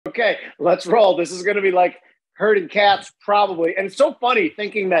Okay, let's roll. This is going to be like herding cats, probably. And it's so funny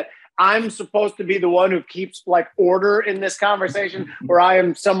thinking that I'm supposed to be the one who keeps like order in this conversation, where I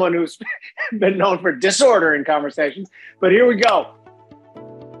am someone who's been known for disorder in conversations. But here we go.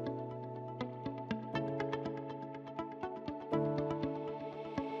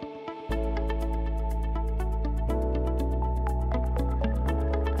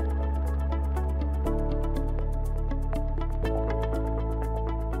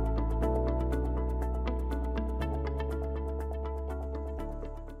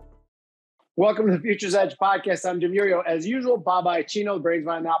 Welcome to the Future's Edge podcast. I'm Jim Uriel. As usual, Bob Iacchino, the brains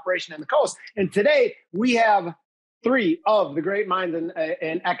behind the operation and the coast. And today we have three of the great minds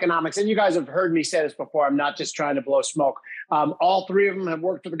in economics. And you guys have heard me say this before. I'm not just trying to blow smoke. All three of them have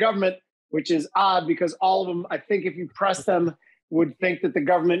worked for the government, which is odd because all of them, I think if you press them, would think that the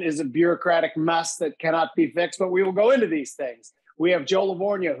government is a bureaucratic mess that cannot be fixed. But we will go into these things. We have Joe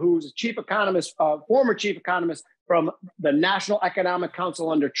LaVorgna, who's a chief economist, former chief economist from the National Economic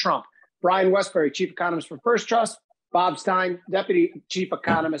Council under Trump. Brian Wesbury, chief economist for First Trust. Bob Stein, deputy chief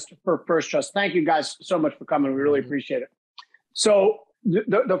economist for First Trust. Thank you guys so much for coming. We really appreciate it. So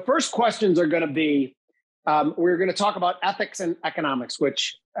the first questions are going to be, we're going to talk about ethics and economics,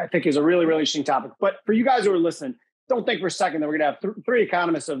 which I think is a really, really interesting topic. But for you guys who are listening, don't think for a second that we're going to have three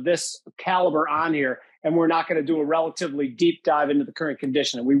economists of this caliber on here, and we're not going to do a relatively deep dive into the current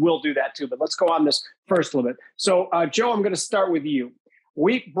condition. And we will do that too. But let's go on this first a little bit. So Joe, I'm going to start with you.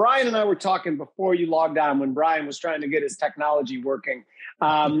 Brian and I were talking before you logged on, when Brian was trying to get his technology working,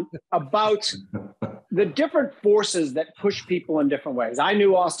 about the different forces that push people in different ways. I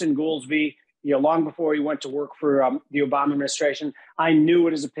knew Austin Goolsbee, long before he went to work for the Obama administration. I knew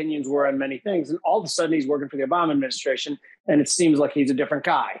what his opinions were on many things, and all of a sudden he's working for the Obama administration, and it seems like he's a different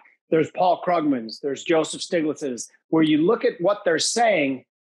guy. There's Paul Krugman's, there's Joseph Stiglitz's, where you look at what they're saying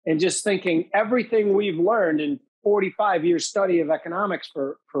and just thinking everything we've learned in 45 years study of economics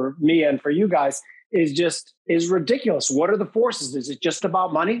for me and for you guys is ridiculous. What are the forces? Is it just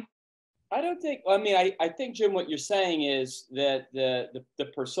about money? I don't think, I think, Jim, what you're saying is that the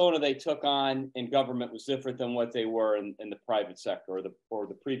persona they took on in government was different than what they were in the private sector or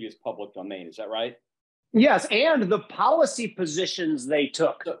the previous public domain. Is that right? Yes. And the policy positions they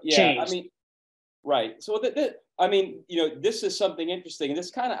took changed. Right. So this is something interesting. And this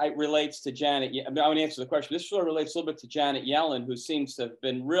kind of relates to Janet. I want to answer the question. This sort of relates a little bit to Janet Yellen, who seems to have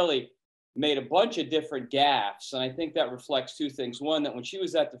been really made a bunch of different gaffes. And I think that reflects two things. One, that when she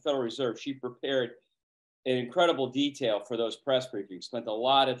was at the Federal Reserve, she prepared in incredible detail for those press briefings, spent a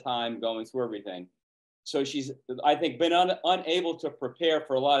lot of time going through everything. So she's, I think, been unable to prepare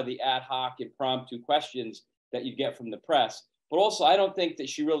for a lot of the ad hoc impromptu questions that you get from the press. But also, I don't think that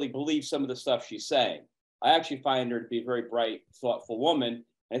she really believes some of the stuff she's saying. I actually find her to be a very bright, thoughtful woman.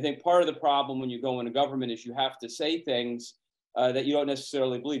 And I think part of the problem when you go into government is you have to say things that you don't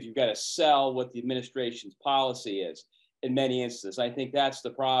necessarily believe. You've got to sell what the administration's policy is in many instances. I think that's the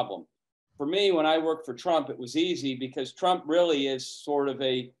problem. For me, when I worked for Trump, it was easy because Trump really is sort of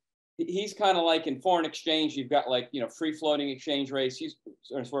he's kind of like in foreign exchange, you've got free floating exchange rates. He's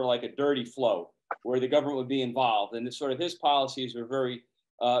sort of like a dirty flow where the government would be involved. And sort of his policies were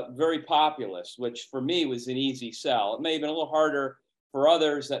very populist, which for me was an easy sell. It may have been a little harder for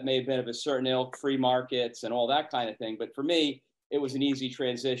others that may have been of a certain ilk, free markets and all that kind of thing. But for me, it was an easy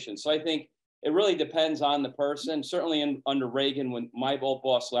transition. So I think it really depends on the person. Certainly under Reagan, when my old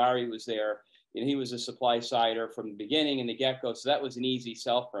boss, Larry, was there, he was a supply sider from the beginning and the get-go. So that was an easy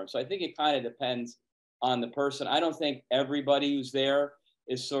sell for him. So I think it kind of depends on the person. I don't think everybody who's there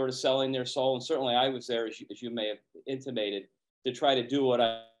is sort of selling their soul. And certainly I was there, as you may have intimated, to try to do what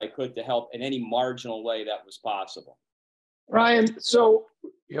I could to help in any marginal way that was possible. Ryan, so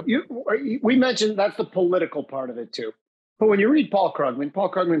we mentioned that's the political part of it too. But when you read Paul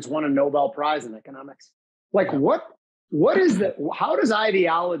Krugman's won a Nobel Prize in economics. What is that? How does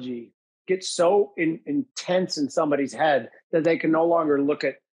ideology get so intense in somebody's head that they can no longer look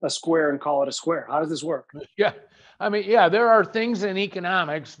at a square and call it a square? How does this work? Yeah. There are things in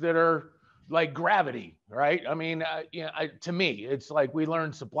economics that are like gravity, right? To me, it's like we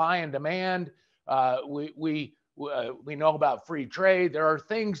learn supply and demand. We know about free trade. There are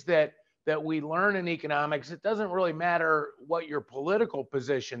things that we learn in economics. It doesn't really matter what your political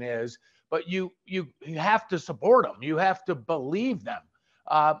position is, but you have to support them. You have to believe them.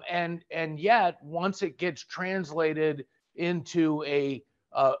 And yet, once it gets translated into a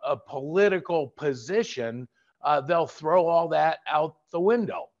political position, they'll throw all that out the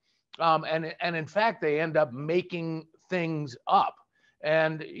window. And in fact, they end up making things up.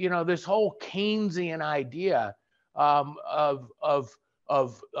 And this whole Keynesian idea of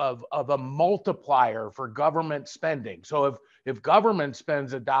of a multiplier for government spending. So if government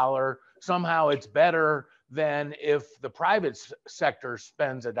spends $1, somehow it's better than if the private sector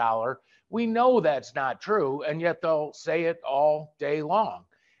spends $1. We know that's not true, and yet they'll say it all day long.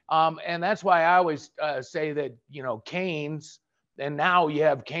 And that's why I always say that, you know, Keynes, and now you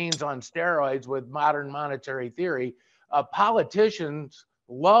have Keynes on steroids with modern monetary theory. Politicians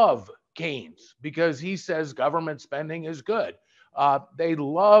love Keynes because he says government spending is good. They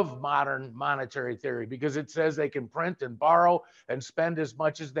love modern monetary theory because it says they can print and borrow and spend as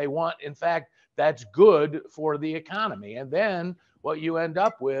much as they want. In fact, that's good for the economy. And then what you end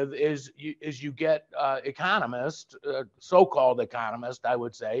up with is you get economists, so-called economists, I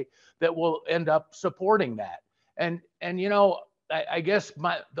would say, that will end up supporting that. And you know, I guess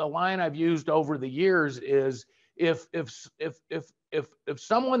the line I've used over the years is if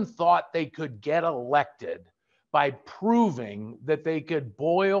someone thought they could get elected by proving that they could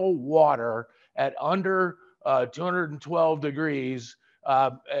boil water at under 212 degrees,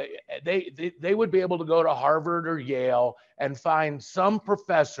 they would be able to go to Harvard or Yale and find some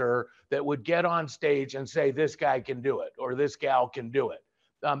professor that would get on stage and say, this guy can do it, or this gal can do it.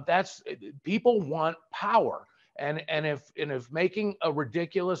 People want power. And if making a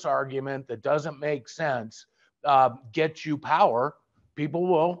ridiculous argument that doesn't make sense gets you power,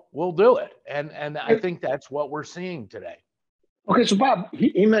 people will do it. And I think that's what we're seeing today. Okay, so Bob,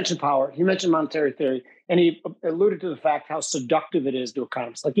 he mentioned power, he mentioned monetary theory, and he alluded to the fact how seductive it is to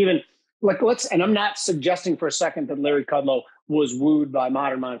economists. And I'm not suggesting for a second that Larry Kudlow was wooed by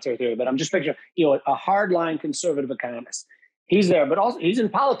modern monetary theory, but I'm just picturing, you know, a hardline conservative economist. He's there, but also he's in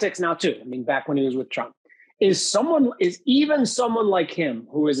politics now too. I mean, back when he was with Trump. Is even someone like him,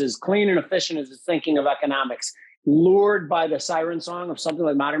 who is as clean and efficient as his thinking of economics, lured by the siren song of something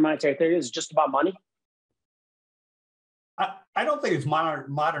like modern monetary theory is just about money? I don't think it's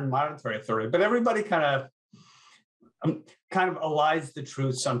modern monetary theory, but everybody kind of elides the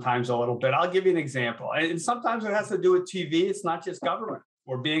truth sometimes a little bit. I'll give you an example. And sometimes it has to do with TV. It's not just government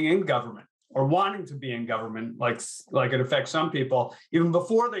or being in government or wanting to be in government, like it affects some people. Even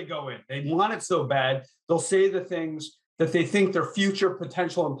before they go in, they want it so bad, they'll say the things that they think their future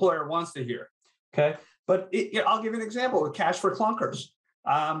potential employer wants to hear. Okay. But I'll give you an example with cash for clunkers.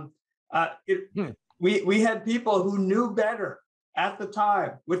 We had people who knew better at the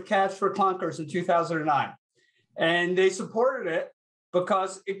time with cash for clunkers in 2009, and they supported it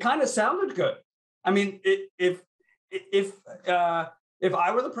because it kind of sounded good. I mean, if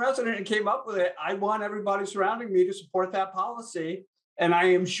I were the president and came up with it, I want everybody surrounding me to support that policy. And I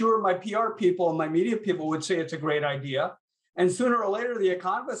am sure my PR people and my media people would say it's a great idea. And sooner or later, the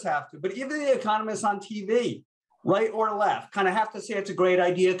economists have to. But even the economists on TV, right or left, kind of have to say it's a great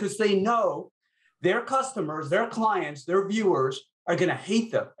idea because they know their customers, their clients, their viewers are going to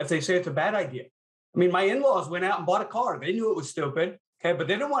hate them if they say it's a bad idea. I mean, my in-laws went out and bought a car. They knew it was stupid, okay, but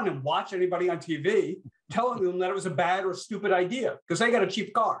they didn't want to watch anybody on TV telling them that it was a bad or stupid idea because they got a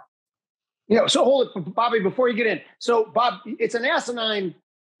cheap car. Yeah, so hold it, Bobby, before you get in. So, Bob, it's an asinine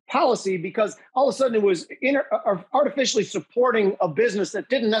policy because all of a sudden it was artificially supporting a business that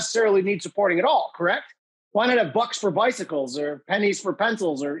didn't necessarily need supporting at all, correct? Why not have bucks for bicycles or pennies for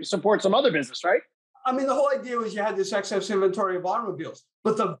pencils or support some other business, right? I mean, the whole idea was you had this excess inventory of automobiles,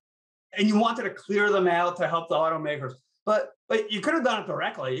 and you wanted to clear them out to help the automakers. But you could have done it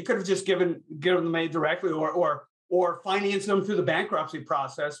directly. You could have just given them the money directly or finance them through the bankruptcy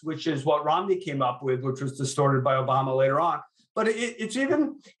process, which is what Romney came up with, which was distorted by Obama later on. But it's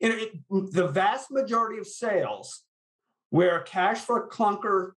even the vast majority of sales where cash for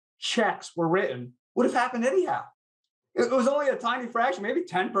clunker checks were written would have happened anyhow. It was only a tiny fraction, maybe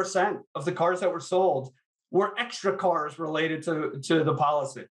 10% of the cars that were sold were extra cars related to the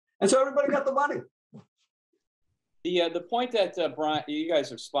policy. And so everybody got the money. The point that Brian, you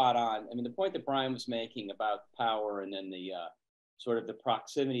guys are spot on. I mean, the point that Brian was making about power and then the sort of the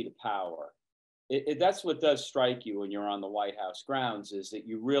proximity to power, that's what does strike you when you're on the White House grounds, is that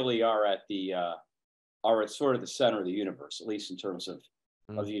you really are at sort of the center of the universe, at least in terms of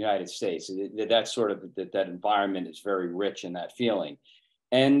the United States. That's sort of that environment is very rich in that feeling.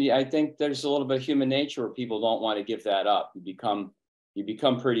 And I think there's a little bit of human nature where people don't want to give that up. You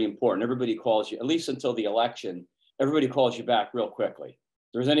become pretty important. Everybody calls you, at least until the election, everybody calls you back real quickly.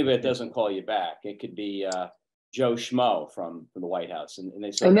 If there's anybody that doesn't call you back, it could be Joe Schmo from the White House. And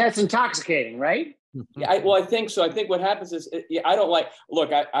they say, and that's intoxicating, right? Yeah, I think so. I think what happens is, I don't like,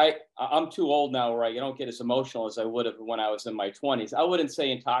 look, I'm too old now, right? You don't get as emotional as I would have when I was in my 20s. I wouldn't say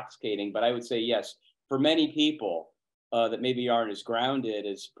intoxicating, but I would say, yes, for many people that maybe aren't as grounded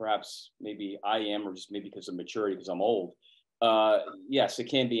as perhaps maybe I am, or just maybe because of maturity, because I'm old, yes, it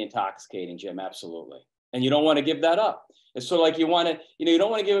can be intoxicating, Jim, absolutely. And you don't want to give that up. It's sort of like you want to, you don't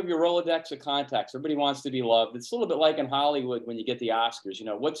want to give up your Rolodex of contacts. Everybody wants to be loved. It's a little bit like in Hollywood when you get the Oscars,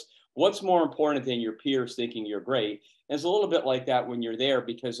 what's more important than your peers thinking you're great? And it's a little bit like that when you're there,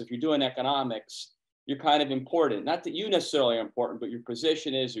 because if you're doing economics, you're kind of important. Not that you necessarily are important, but your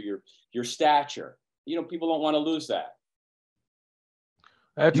position is, or your stature. People don't want to lose that.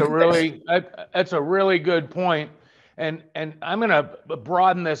 That's a really good point. And I'm going to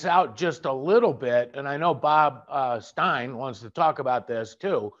broaden this out just a little bit. And I know Bob Stein wants to talk about this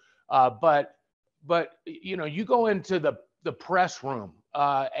too. But you go into the press room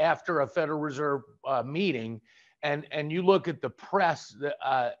after a Federal Reserve meeting, and you look at the press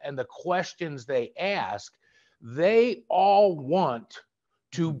and the questions they ask. They all want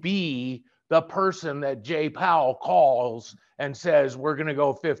to be the person that Jay Powell calls and says, we're going to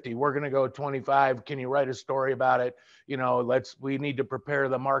go 50, we're going to go 25. Can you write a story about it? We need to prepare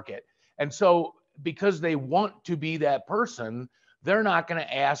the market. And so because they want to be that person, they're not going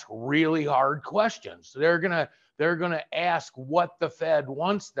to ask really hard questions. They're going to ask what the Fed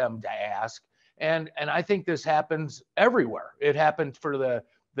wants them to ask. And I think this happens everywhere. It happened for the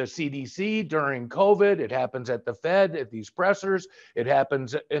CDC during COVID. It happens at the Fed, at these pressers. It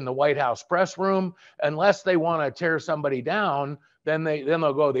happens in the White House press room. Unless they want to tear somebody down, then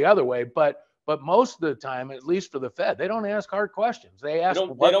they'll go the other way. But most of the time, at least for the Fed, they don't ask hard questions. They ask. They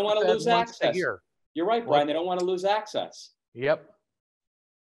don't want to lose access. You're right, Brian. They don't want to lose access. Yep.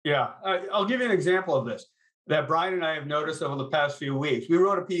 Yeah, I'll give you an example of this that Brian and I have noticed over the past few weeks. We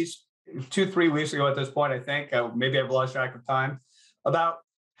wrote a piece 2-3 weeks ago at this point, I think. Maybe I've lost track of time, about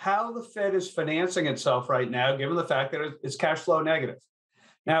how the Fed is financing itself right now, given the fact that it's cash flow negative.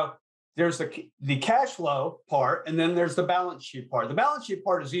 Now, there's the cash flow part, and then there's the balance sheet part. The balance sheet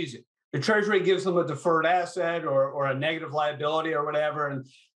part is easy. The Treasury gives them a deferred asset or a negative liability or whatever, and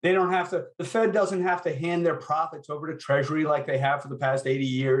they don't have to, the Fed doesn't have to hand their profits over to Treasury like they have for the past 80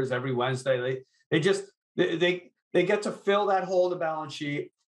 years every Wednesday. They get to fill that hole in the balance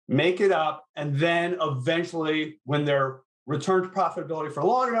sheet, make it up, and then eventually, when they're returned to profitability for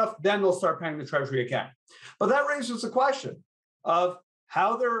long enough, then they'll start paying the Treasury again. But that raises the question of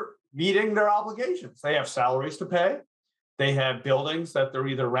how they're meeting their obligations. They have salaries to pay. They have buildings that they're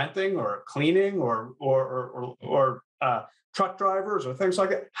either renting or cleaning or truck drivers or things like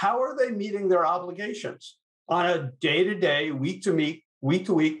that. How are they meeting their obligations on a day-to-day, week-to-week,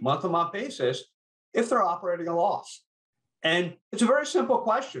 week-to-week, month-to-month basis if they're operating a loss? And it's a very simple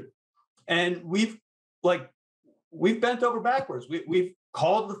question. And we've bent over backwards. We've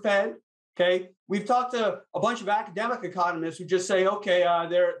called the Fed. Okay, we've talked to a bunch of academic economists who just say, okay,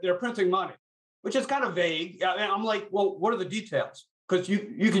 they're printing money, which is kind of vague. And I'm like, well, what are the details? Because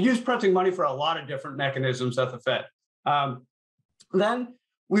you can use printing money for a lot of different mechanisms at the Fed. Then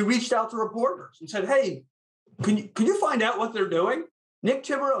we reached out to reporters and said, hey, can you find out what they're doing? Nick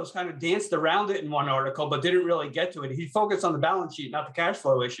Tiburo's kind of danced around it in one article, but didn't really get to it. He focused on the balance sheet, not the cash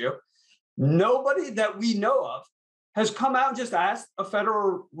flow issue. Nobody that we know of has come out and just asked a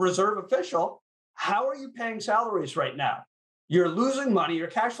Federal Reserve official, how are you paying salaries right now? You're losing money, you're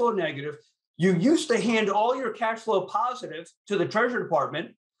cash flow negative. You used to hand all your cash flow positive to the Treasury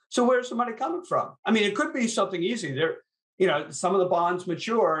Department. So where's the money coming from? I mean, it could be something easy. Some of the bonds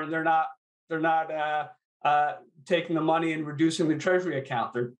mature and they're not taking the money and reducing the Treasury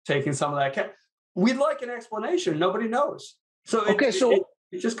account. They're taking some of that cash. We'd like an explanation. Nobody knows. So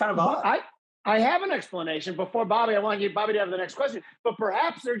it's just kind of odd. I have an explanation. Before Bobby, I want Bobby to have the next question. But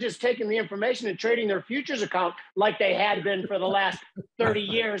perhaps they're just taking the information and trading their futures account like they had been for the last 30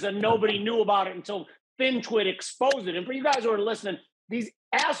 years, and nobody knew about it until FinTwit exposed it. And for you guys who are listening, these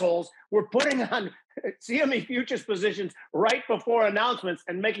assholes were putting on CME futures positions right before announcements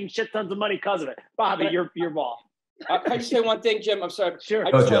and making shit tons of money because of it. Bobby, your ball. Can I just say one thing, Jim? I'm sorry. Sure.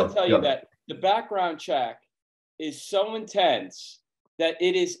 I just want to tell you that the background check is so intense that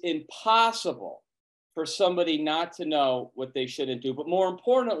it is impossible for somebody not to know what they shouldn't do. But more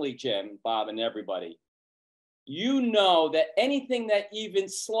importantly, Jim, Bob, and everybody, you know that anything that even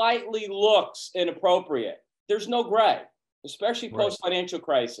slightly looks inappropriate, there's no gray, especially post-financial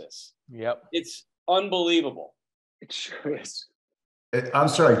crisis. Yep. It's unbelievable. It sure is. I'm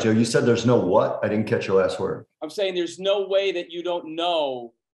sorry, Joe, you said there's no what? I didn't catch your last word. I'm saying there's no way that you don't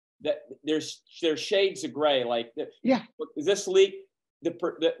know that there's shades of gray. Like, is this leak?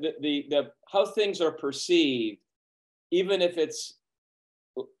 The how things are perceived, even if it's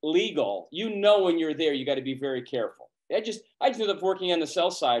legal, when you're there, you got to be very careful. I just ended up working on the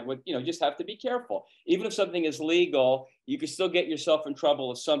sell side with, just have to be careful. Even if something is legal, you can still get yourself in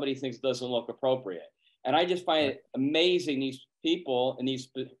trouble if somebody thinks it doesn't look appropriate. And I just find it amazing these people in these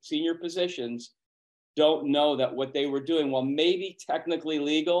senior positions don't know that what they were doing, while maybe technically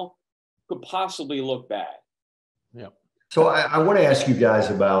legal, could possibly look bad. Yeah. So I want to ask you guys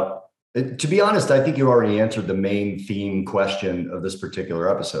about, to be honest, I think you already answered the main theme question of this particular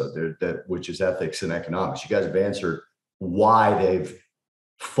episode, which is ethics and economics. You guys have answered why they've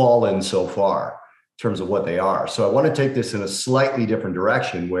fallen so far in terms of what they are. So I want to take this in a slightly different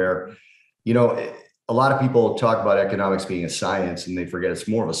direction where, you know, a lot of people talk about economics being a science and they forget it's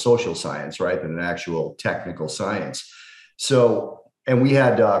more of a social science, right, than an actual technical science. So, and we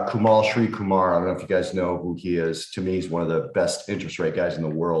had Kumal Sri Kumar. I don't know if you guys know who he is. To me, he's one of the best interest rate guys in the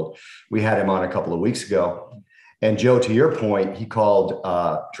world. We had him on a couple of weeks ago. And Joe, to your point, he called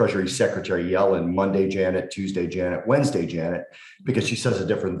Treasury Secretary Yellen Monday Janet, Tuesday Janet, Wednesday Janet, because she says a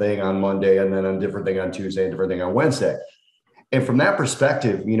different thing on Monday and then a different thing on Tuesday, a different thing on Wednesday. And from that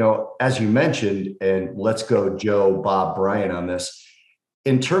perspective, you know, as you mentioned, and let's go Joe, Bob, Brian on this,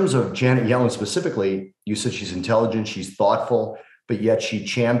 in terms of Janet Yellen specifically, you said she's intelligent, she's thoughtful, but yet she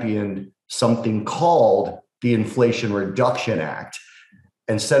championed something called the Inflation Reduction Act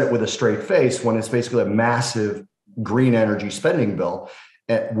and said it with a straight face when it's basically a massive green energy spending bill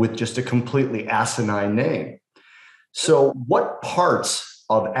with just a completely asinine name. So what parts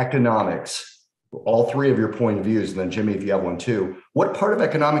of economics, all three of your point of views, and then Jimmy, if you have one too, what part of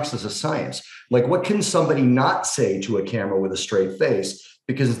economics is a science? Like, what can somebody not say to a camera with a straight face?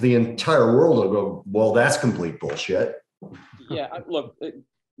 Because the entire world will go, well, that's complete bullshit. Yeah, look,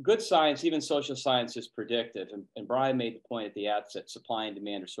 good science, even social science, is predictive. And Brian made the point at the outset, supply and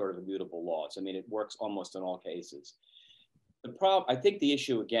demand are sort of immutable laws. I mean, it works almost in all cases. The problem, I think the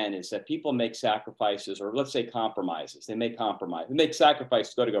issue again is that people make sacrifices, or let's say compromises. They make compromise. They make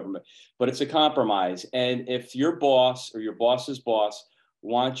sacrifices to go to government, but it's a compromise. And if your boss or your boss's boss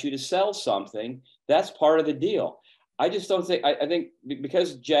wants you to sell something, that's part of the deal. I just don't think, I think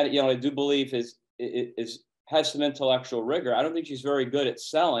because Janet, you know, I do believe has some intellectual rigor. I don't think she's very good at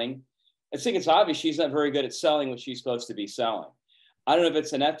selling. I think it's obvious she's not very good at selling what she's supposed to be selling. I don't know if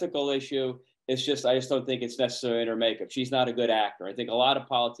it's an ethical issue. It's just, I just don't think it's necessary in her makeup. She's not a good actor. I think a lot of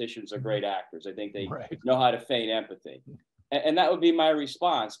politicians are great actors. I think they know how to feign empathy. And that would be my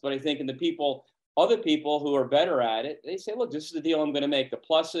response. But I think in the people, other people who are better at it, they say, look, this is the deal I'm going to make. The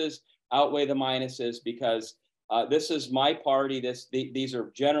pluses outweigh the minuses because this is my party. These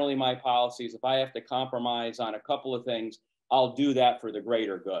are generally my policies. If I have to compromise on a couple of things, I'll do that for the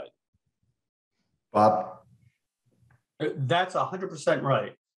greater good. Bob? That's 100%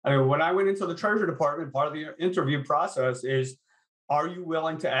 right. I mean, when I went into the Treasury Department, part of the interview process is, are you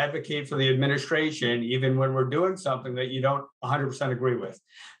willing to advocate for the administration, even when we're doing something that you don't 100% agree with?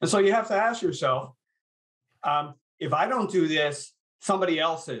 And so you have to ask yourself, if I don't do this, somebody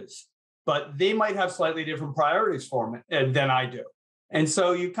else is, but they might have slightly different priorities for me than I do. And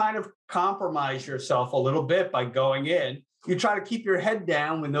so you kind of compromise yourself a little bit by going in. You try to keep your head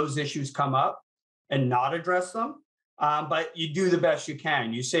down when those issues come up and not address them. But you do the best you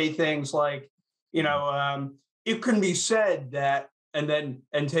can. You say things like, you know, it can be said that,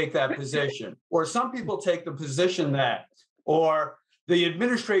 and take that position. Or some people take the position that, or the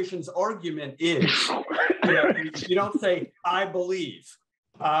administration's argument is, you know, you don't say, I believe.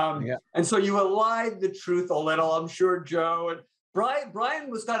 And so you elide the truth a little. I'm sure Joe and Brian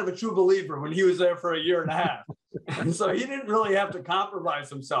was kind of a true believer when he was there for a year and a half. And so he didn't really have to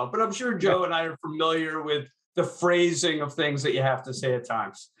compromise himself. But I'm sure Joe and I are familiar with the phrasing of things that you have to say at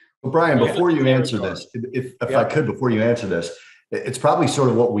times. Well, Brian, before you answer this, if I could, before you answer this, it's probably sort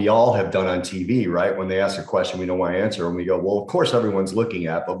of what we all have done on TV, right? When they ask a question we don't want to answer, and we go, well, of course everyone's looking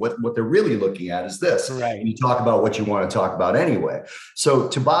at, but what they're really looking at is this. Right. And you talk about what you want to talk about anyway. So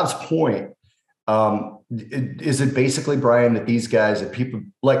to Bob's point, is it basically, Brian, that these guys, that people,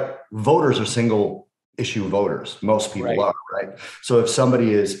 like, voters are single issue voters? Most people are, right? So if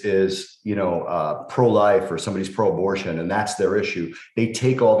somebody is you know, pro-life, or somebody's pro-abortion, and that's their issue, they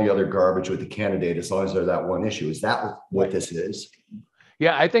take all the other garbage with the candidate as long as there's that one issue. Is that what this is?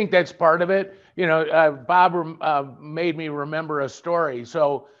 Yeah, I think that's part of it. You know, Bob made me remember a story.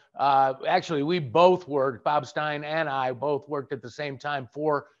 So actually, we both worked, Bob Stein and I both worked at the same time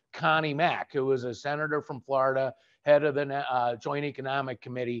for Connie Mack, who was a senator from Florida, head of the Joint Economic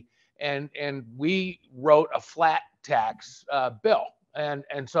Committee. And we wrote a flat tax bill.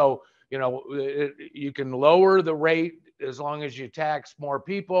 And so, you know, you can lower the rate as long as you tax more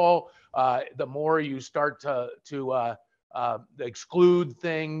people. The more you start to exclude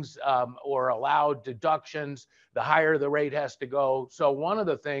things or allow deductions, the higher the rate has to go. So one of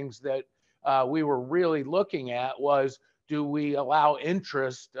the things that we were really looking at was do we allow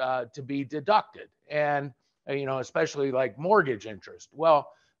interest to be deducted? And, especially like mortgage interest.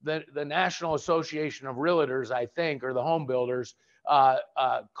 Well, the National Association of Realtors, I think, or the home builders,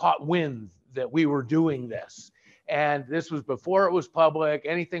 caught wind that we were doing this. And this was before it was public,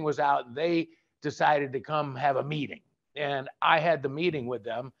 anything was out. They decided to come have a meeting. And I had the meeting with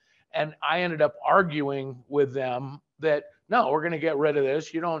them. And I ended up arguing with them that, no, we're going to get rid of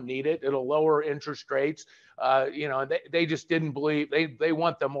this. You don't need it. It'll lower interest rates. They just didn't believe, they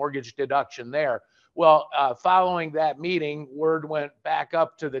want the mortgage deduction there. Well, following that meeting, word went back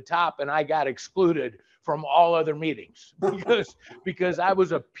up to the top and I got excluded from all other meetings because I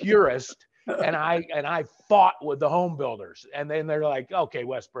was a purist and I fought with the home builders. And then they're like, okay,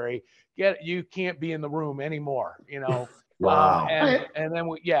 Wesbury, you can't be in the room anymore, Wow. And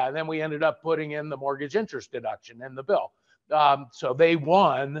then we ended up putting in the mortgage interest deduction in the bill. So they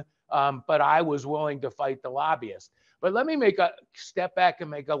won, but I was willing to fight the lobbyists. But let me make a step back and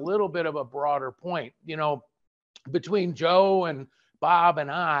make a little bit of a broader point. Between Joe and Bob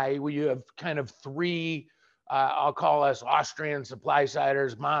and I, we have kind of three, I'll call us Austrian supply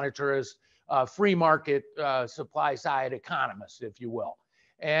siders, monetarists, free market supply side economists, if you will.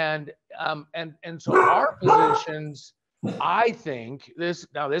 And so our positions, I think this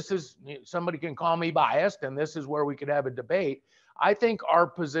is, somebody can call me biased, and this is where we could have a debate. I think our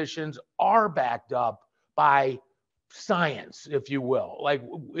positions are backed up by science, if you will. Like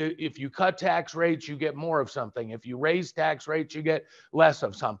if you cut tax rates, you get more of something. If you raise tax rates, you get less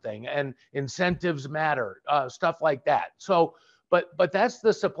of something, and incentives matter, stuff like that. So, but that's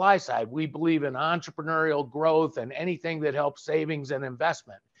the supply side. We believe in entrepreneurial growth and anything that helps savings and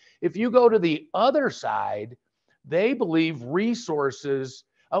investment. If you go to the other side, they believe resources,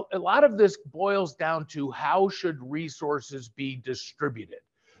 a lot of this boils down to how should resources be distributed?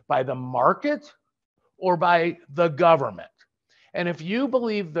 By the market or by the government? And if you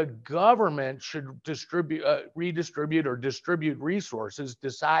believe the government should redistribute or distribute resources,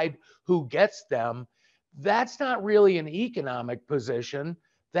 decide who gets them, that's not really an economic position.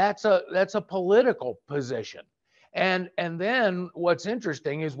 That's a political position. And then what's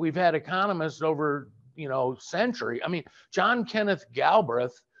interesting is we've had economists over century. I mean, John Kenneth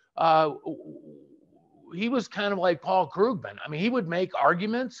Galbraith, he was kind of like Paul Krugman. I mean, he would make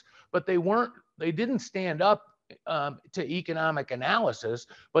arguments, but they didn't stand up to economic analysis,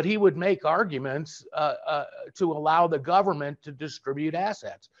 but he would make arguments to allow the government to distribute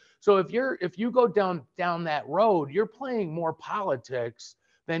assets. So if you go down that road, you're playing more politics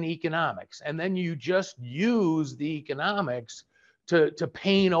than economics, and then you just use the economics to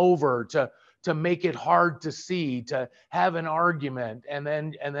paint over, to make it hard to see, to have an argument, and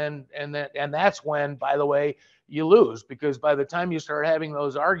that's when, by the way, you lose, because by the time you start having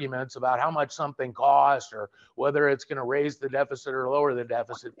those arguments about how much something costs or whether it's going to raise the deficit or lower the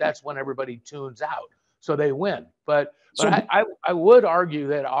deficit, that's when everybody tunes out. So they win. But I would argue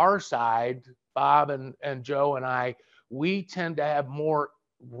that our side, Bob and Joe and I, we tend to have more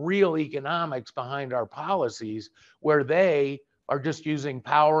real economics behind our policies, where they are just using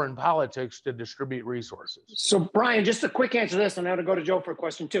power and politics to distribute resources. So Brian, just a quick answer to this, and I'm going to go to Joe for a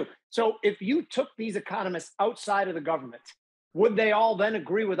question too. So if you took these economists outside of the government, would they all then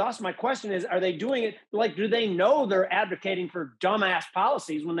agree with us? My question is, are they doing it, like, do they know they're advocating for dumbass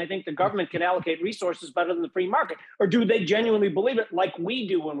policies when they think the government can allocate resources better than the free market? Or do they genuinely believe it like we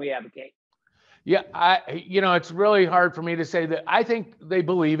do when we advocate? Yeah, it's really hard for me to say that. I think they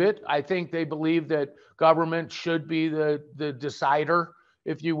believe it. I think they believe that government should be the decider,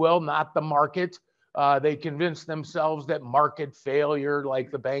 if you will, not the market. They convince themselves that market failure,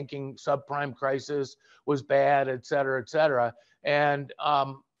 like the banking subprime crisis, was bad, et cetera, et cetera. And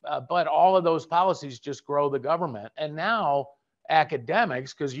but all of those policies just grow the government. And now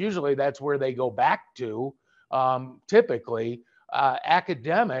academics, because usually that's where they go back to, typically,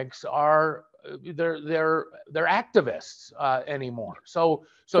 academics are they're activists anymore. So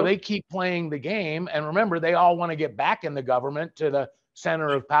they keep playing the game. And remember, they all want to get back in the government, to the center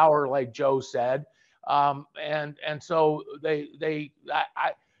of power, like Joe said. And so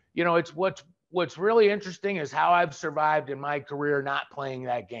it's what's really interesting is how I've survived in my career not playing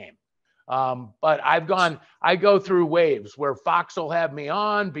that game. But I go through waves where Fox will have me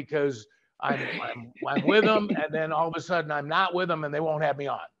on because I'm with them, and then all of a sudden I'm not with them and they won't have me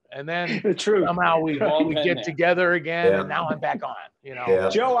on. And then somehow we get together again, and now I'm back on. Yeah.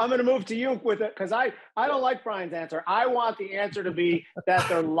 Joe, I'm going to move to you with it, because I don't like Brian's answer. I want the answer to be that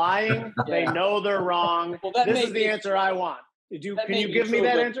they're lying. They know they're wrong. Well, this is the answer I want. Can you give me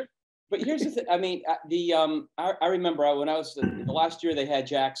that answer? But here's the thing. I mean, I remember when I was the last year they had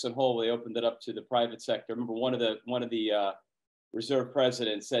Jackson Hole. They opened it up to the private sector. I remember one of the reserve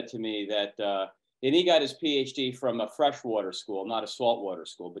presidents said to me that, and he got his PhD from a freshwater school, not a saltwater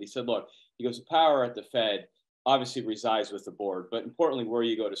school. But he said, look, he goes, the power at the Fed obviously resides with the board, but importantly, where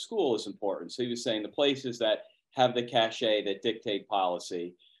you go to school is important. So he was saying the places that have the cachet that dictate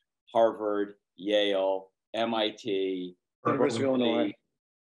policy, Harvard, Yale, MIT, University of Illinois.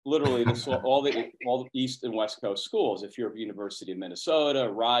 Literally all the East and West Coast schools. If you're at University of Minnesota,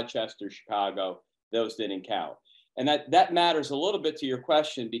 Rochester, Chicago, those didn't count. And that matters a little bit to your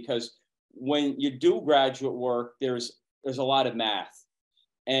question, because when you do graduate work, there's a lot of math.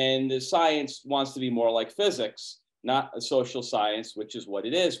 And the science wants to be more like physics, not a social science, which is what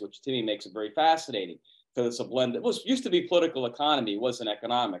it is, which to me makes it very fascinating, because it's a blend. It used to be political economy, it wasn't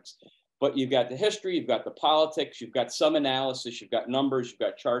economics. But you've got the history, you've got the politics, you've got some analysis, you've got numbers, you've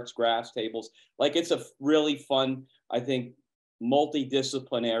got charts, graphs, tables. Like, it's a really fun, I think,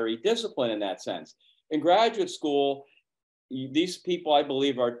 multidisciplinary discipline in that sense. In graduate school, these people, I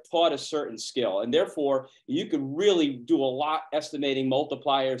believe, are taught a certain skill, and therefore you can really do a lot estimating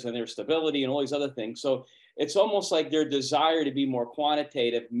multipliers and their stability and all these other things. So it's almost like their desire to be more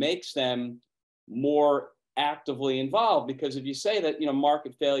quantitative makes them more actively involved, because if you say that,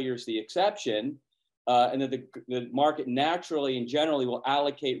 market failure is the exception, and that the market naturally and generally will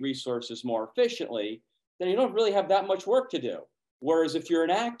allocate resources more efficiently, then you don't really have that much work to do. Whereas if you're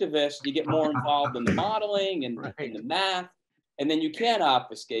an activist, you get more involved in the modeling and in the math, and then you can't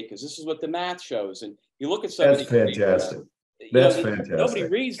obfuscate, because this is what the math shows. And you look at somebody. That's fantastic. That's fantastic. Nobody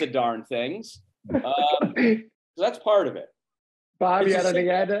reads the darn things. So that's part of it. Bob, you got anything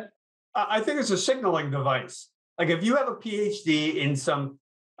to add to that? I think it's a signaling device. Like, if you have a PhD in some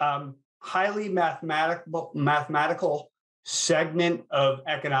highly mathematical segment of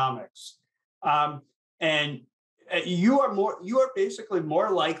economics, and you are basically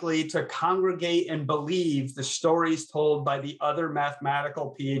more likely to congregate and believe the stories told by the other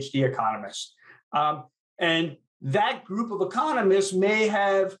mathematical PhD economists. And that group of economists may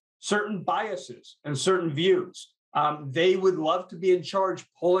have certain biases and certain views. They would love to be in charge,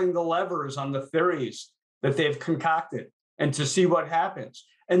 pulling the levers on the theories that they've concocted and to see what happens.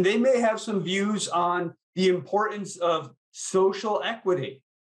 And they may have some views on the importance of social equity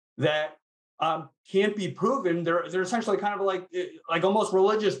that can't be proven. They're essentially kind of like almost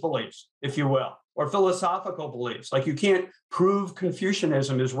religious beliefs, if you will, or philosophical beliefs. Like, you can't prove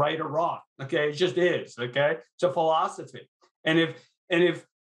Confucianism is right or wrong. Okay, it just is. Okay, it's a philosophy. And if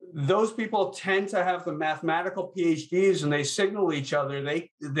those people tend to have the mathematical PhDs and they signal each other,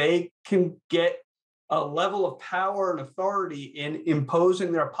 they can get a level of power and authority in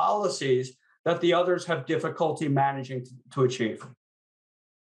imposing their policies that the others have difficulty managing to achieve.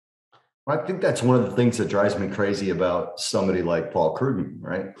 I think that's one of the things that drives me crazy about somebody like Paul Krugman,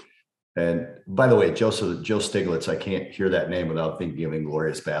 right? And by the way, Joe Stiglitz, I can't hear that name without thinking of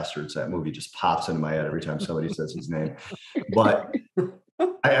Inglourious Bastards. That movie just pops into my head every time somebody says his name. But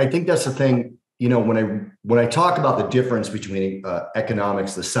I think that's the thing, when I talk about the difference between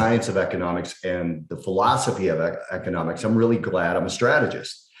economics, the science of economics, and the philosophy of economics, I'm really glad I'm a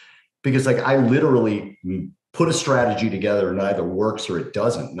strategist, because I literally put a strategy together and either works or it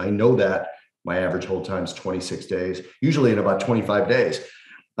doesn't. And I know that my average hold time is 26 days, usually in about 25 days.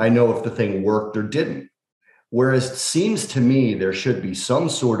 I know if the thing worked or didn't. Whereas it seems to me there should be some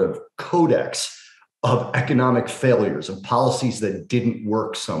sort of codex of economic failures, of policies that didn't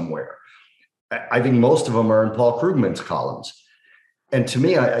work somewhere. I think most of them are in Paul Krugman's columns. And to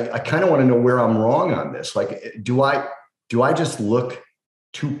me, I kind of want to know where I'm wrong on this. Do I just look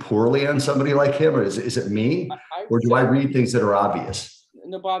too poorly on somebody like him, or is it me? Or do I read things that are obvious?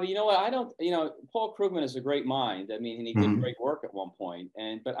 No, Bobby, you know what? Paul Krugman is a great mind. I mean, and he did great work at one point.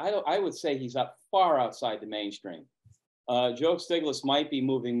 But I would say he's far outside the mainstream. Joe Stiglitz might be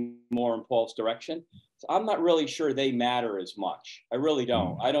moving more in Paul's direction. So I'm not really sure they matter as much. I really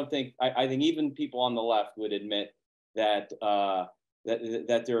don't. I think even people on the left would admit that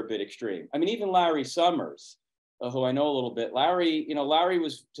that they're a bit extreme. I mean, even Larry Summers, who I know a little bit, Larry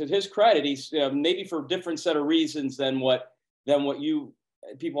was, to his credit, he's maybe for a different set of reasons than what you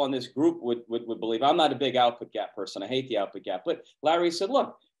people on this group would believe. I'm not a big output gap person. I hate the output gap. But Larry said,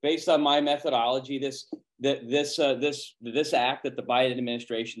 look, based on my methodology, this act that the Biden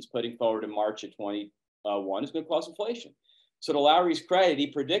administration is putting forward in March of 21 is going to cause inflation. So to Larry's credit, he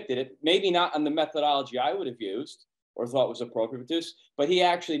predicted it, maybe not on the methodology I would have used or thought was appropriate for this, but he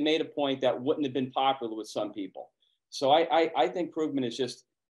actually made a point that wouldn't have been popular with some people. So I think Krugman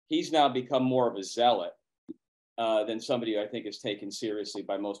he's now become more of a zealot than somebody who I think is taken seriously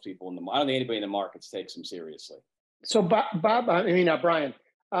by most people in the. I don't think anybody in the markets takes him seriously. So Bob, Brian,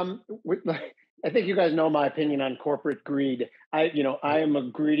 I think you guys know my opinion on corporate greed. I am a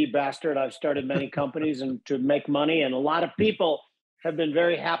greedy bastard. I've started many companies and to make money, and a lot of people have been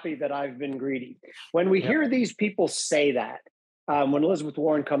very happy that I've been greedy. When we hear these people say that, when Elizabeth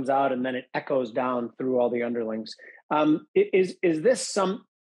Warren comes out and then it echoes down through all the underlings, is this some,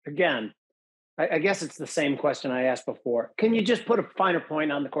 again, I guess it's the same question I asked before. Can you just put a finer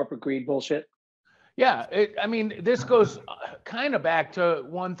point on the corporate greed bullshit? Yeah, this goes kind of back to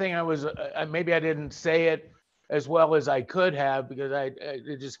one thing maybe I didn't say it as well as I could have because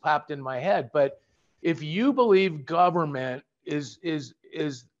it just popped in my head. But if you believe government is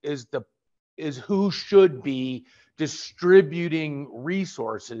who should be distributing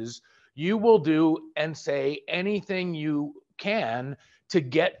resources, you will do and say anything you can to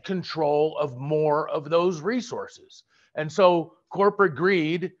get control of more of those resources. And so corporate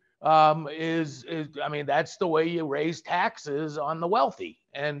greed that's the way you raise taxes on the wealthy.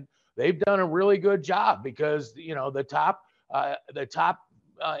 And they've done a really good job because, the top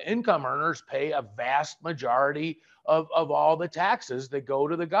income earners pay a vast majority of all the taxes that go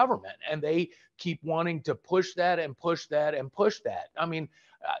to the government. And they keep wanting to push that and push that and push that.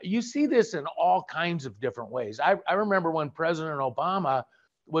 You see this in all kinds of different ways. I remember when President Obama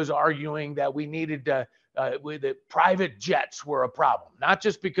was arguing that we needed to, that private jets were a problem, not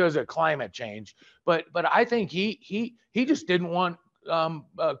just because of climate change, but I think he just didn't want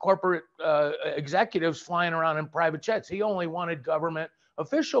corporate executives flying around in private jets. He only wanted government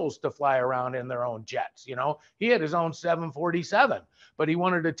officials to fly around in their own jets. He had his own 747, but he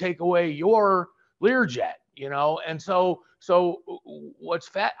wanted to take away your Learjet. And so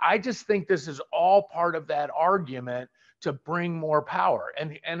I just think this is all part of that argument to bring more power.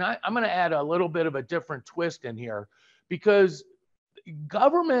 And I'm going to add a little bit of a different twist in here because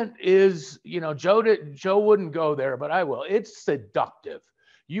government is, Joe wouldn't go there, but I will. It's seductive.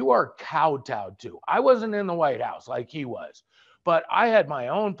 You are kowtowed to. I wasn't in the White House like he was, but I had my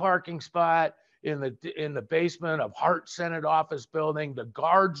own parking spot in the basement of Hart Senate office building. The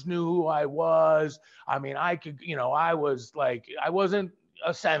guards knew who I was. I could, I wasn't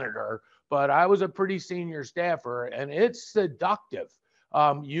a senator, but I was a pretty senior staffer, and it's seductive.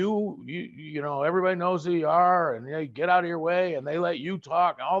 Everybody knows who you are, and you get out of your way, and they let you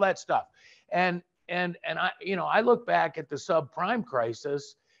talk, and all that stuff. And I look back at the subprime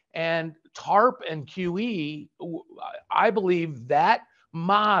crisis, and TARP and QE. I believe that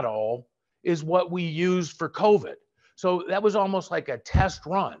model is what we used for COVID. So that was almost like a test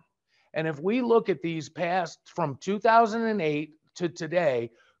run. And if we look at these past from 2008 to today,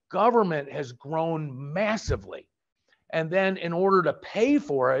 government has grown massively. And then in order to pay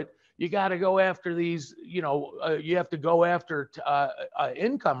for it, you got to go after these, you have to go after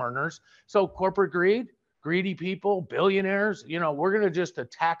income earners. So corporate greedy people, billionaires, we're going to just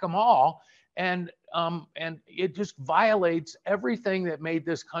attack them all. And it just violates everything that made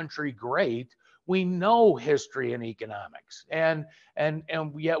this country great. We know history and economics. And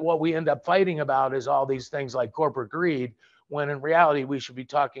yet what we end up fighting about is all these things like corporate greed, when in reality, we should be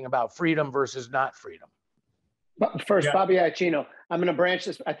talking about freedom versus not freedom. But first, Bobby Iacchino, I'm going to branch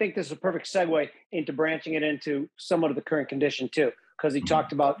this. I think this is a perfect segue into branching it into somewhat of the current condition too, because he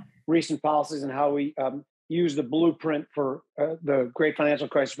talked about recent policies and how we use the blueprint for the great financial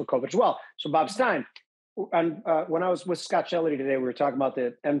crisis for COVID as well. So Bob Stein, when I was with Scott Shelley today, we were talking about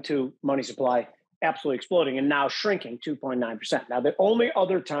the M2 money supply absolutely exploding and now shrinking 2.9%. Now, the only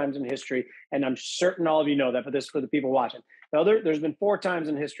other times in history, and I'm certain all of you know that, but this is for the people watching. There's been 4 times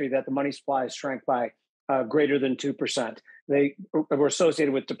in history that the money supply has shrank by greater than 2%. They were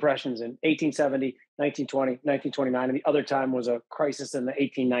associated with depressions in 1870, 1920, 1929, and the other time was a crisis in the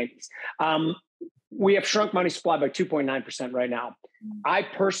 1890s. We have shrunk money supply by 2.9% right now. I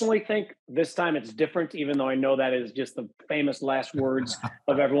personally think this time it's different, even though I know that is just the famous last words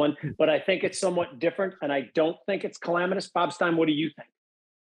of everyone. But I think it's somewhat different, and I don't think it's calamitous. Bob Stein, what do you think?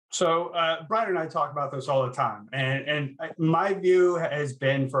 So Brian and I talk about this all the time. And my view has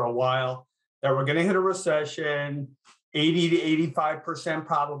been for a while that we're going to hit a recession, 80 to 85%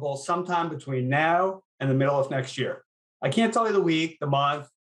 probable, sometime between now and the middle of next year. I can't tell you the week, the month,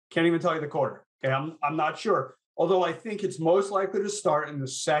 can't even tell you the quarter. Okay, I'm not sure. Although I think it's most likely to start in the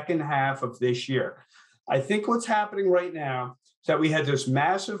second half of this year. I think what's happening right now is that we had this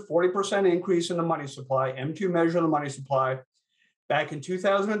massive 40% increase in the money supply, M2 measure of the money supply, back in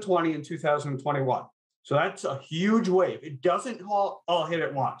 2020 and 2021. So that's a huge wave. It doesn't all hit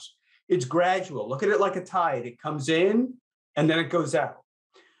at once. It's gradual. Look at it like a tide. It comes in and then it goes out.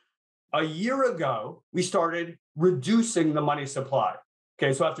 a year ago, we started reducing the money supply.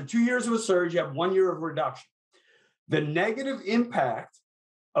 Okay, so after 2 years of a surge, you have 1 year of reduction. The negative impact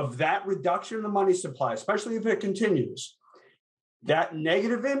of that reduction in the money supply, especially if it continues, that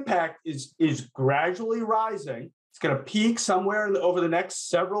negative impact is gradually rising. It's going to peak somewhere over the next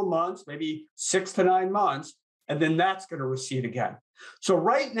several months, maybe 6 to 9 months, and then that's going to recede again. So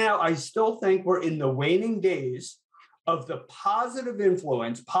right now, I still think we're in the waning days of the positive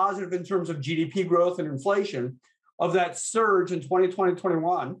influence, positive in terms of GDP growth and inflation, of that surge in 2020,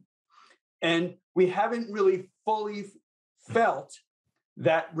 21. And we haven't really fully felt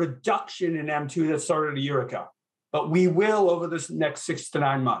that reduction in M2 that started a year ago. But we will over this next 6 to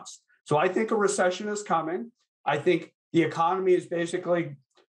 9 months. So I think a recession is coming. I think the economy is basically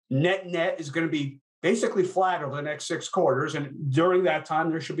net is going to be basically flat over the next 6 quarters. And during that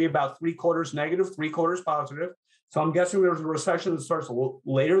time, there should be about 3 quarters negative, 3 quarters positive. So I'm guessing there's a recession that starts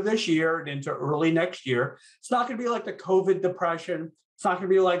later this year and into early next year. It's not going to be like the COVID depression. It's not going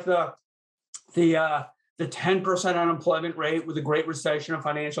to be like the 10% unemployment rate with a Great Recession and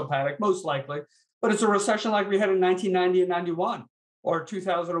financial panic, most likely. But it's a recession like we had in 1990 and 91 or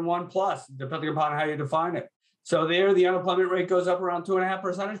 2001 plus, depending upon how you define it. So there, the unemployment rate goes up around 2.5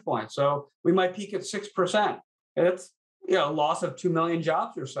 percentage points. So we might peak at 6%. It's a loss of 2 million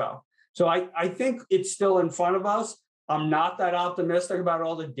jobs or so. So I think it's still in front of us. I'm not that optimistic about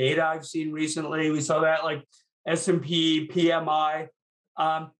all the data I've seen recently. We saw that like S&P, PMI.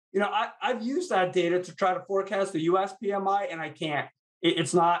 I've used that data to try to forecast the US PMI, and I can't.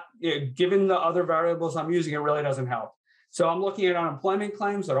 It's not, given the other variables I'm using, it really doesn't help. So I'm looking at unemployment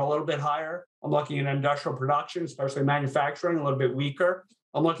claims that are a little bit higher. I'm looking at industrial production, especially manufacturing, a little bit weaker.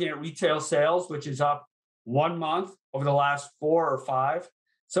 I'm looking at retail sales, which is up 1 month over the last 4 or 5.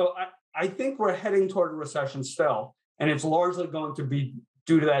 So I think we're heading toward a recession still, and it's largely going to be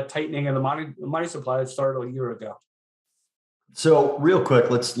due to that tightening of the money supply that started a year ago. So real quick,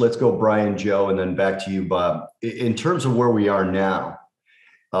 let's go Brian, Joe, and then back to you, Bob. In terms of where we are now,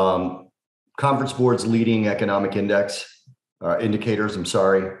 Conference Board's leading economic indicators,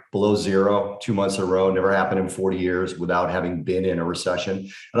 below 0, 2 months in a row, never happened in 40 years without having been in a recession.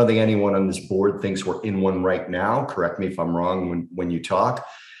 I don't think anyone on this board thinks we're in one right now. Correct me if I'm wrong when you talk.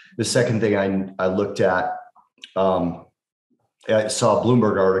 The second thing I looked at, I saw a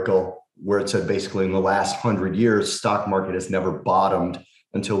Bloomberg article where it said basically in the last 100 years, stock market has never bottomed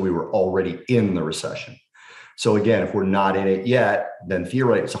until we were already in the recession. So again, if we're not in it yet, then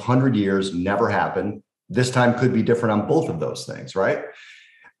theoretically it's 100 years, never happened. This time could be different on both of those things, right?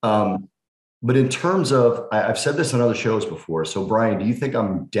 But in terms of, I've said this on other shows before. So Brian, do you think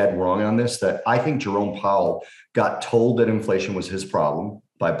I'm dead wrong on this? That I think Jerome Powell got told that inflation was his problem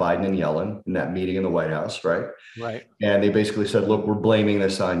by Biden and Yellen in that meeting in the White House, right? Right. And they basically said, look, we're blaming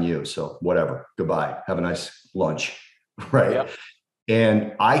this on you. So whatever, goodbye, have a nice lunch, right? Yep.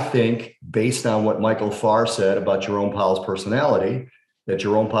 And I think based on what Michael Farr said about Jerome Powell's personality, that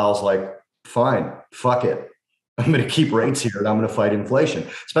Jerome Powell's like, fine, fuck it. I'm going to keep rates here and I'm going to fight inflation,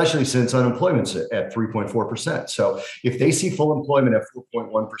 especially since unemployment's at 3.4%. So if they see full employment at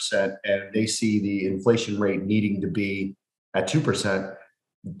 4.1% and they see the inflation rate needing to be at 2%,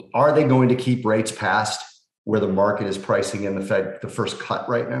 are they going to keep rates past where the market is pricing in the Fed, the first cut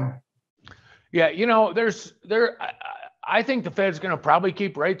right now? Yeah, I think the Fed's going to probably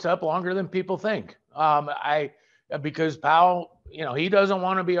keep rates up longer than people think. Because Powell, he doesn't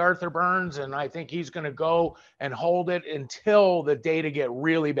want to be Arthur Burns, and I think he's going to go and hold it until the data get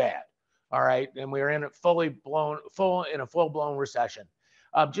really bad. All right, and we're in a full-blown recession.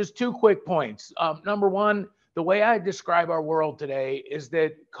 Just 2 quick points. Number one, the way I describe our world today is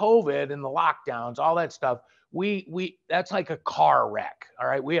that COVID and the lockdowns, all that stuff, that's like a car wreck. All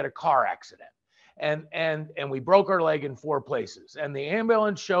right, we had a car accident. And we broke our leg in 4 places. And the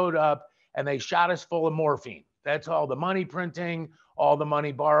ambulance showed up and they shot us full of morphine. That's all the money printing, all the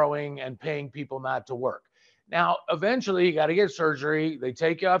money borrowing and paying people not to work. Now, eventually you got to get surgery. They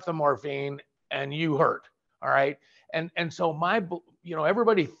take you off the morphine and you hurt. All right. And so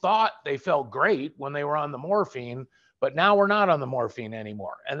everybody thought they felt great when they were on the morphine, but now we're not on the morphine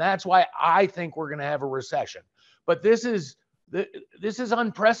anymore. And that's why I think we're going to have a recession. But this is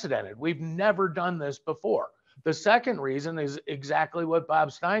unprecedented. We've never done this before. The second reason is exactly what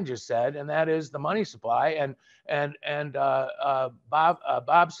Bob Stein just said, and that is the money supply. And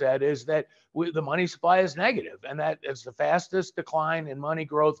Bob said is that the money supply is negative, and that it's the fastest decline in money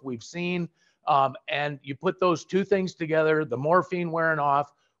growth we've seen. And you put those 2 things together, the morphine wearing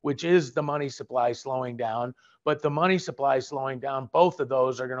off, which is the money supply slowing down, but the money supply slowing down, both of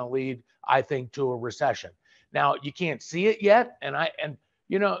those are going to lead, I think, to a recession. Now, you can't see it yet, and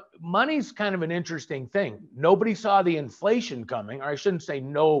money's kind of an interesting thing. Nobody saw the inflation coming, or I shouldn't say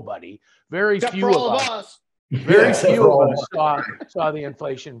nobody. Very Except few for all of of us. us. Very few of us saw the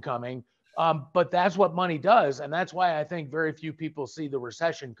inflation coming. But that's what money does. And that's why I think very few people see the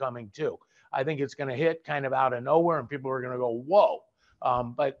recession coming too. I think it's going to hit kind of out of nowhere and people are going to go, whoa.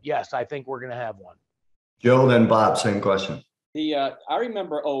 But yes, I think we're going to have one. Joe, then Bob, same question. I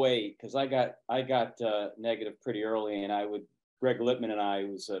remember 08 because I got negative pretty early, and Greg Lippman and I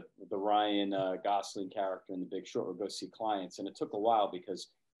was the Ryan Gosling character in The Big Short would go see clients, and it took a while because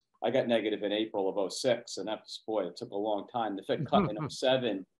I got negative in April of 06, and it took a long time. The Fed cut in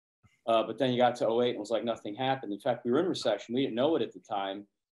 07, but then you got to 08 and it was like nothing happened. In fact, we were in recession. We didn't know it at the time.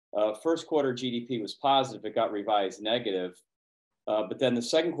 First quarter GDP was positive. It got revised negative. But then the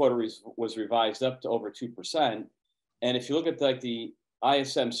second quarter was revised up to over 2%. And if you look at the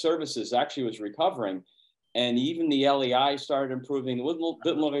ISM services, actually was recovering. And even the LEI started improving. It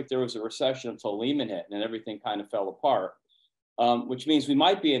didn't look like there was a recession until Lehman hit, and then everything kind of fell apart. Which means we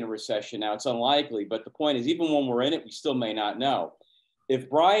might be in a recession now. It's unlikely, but the point is, even when we're in it, we still may not know. If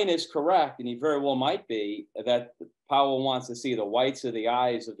Brian is correct, and he very well might be, that Powell wants to see the whites of the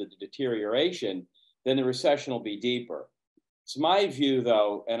eyes of the deterioration, then the recession will be deeper. It's my view,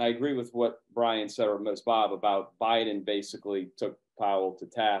 though, and I agree with what Brian said, or Ms. Bob, about Biden basically took Powell to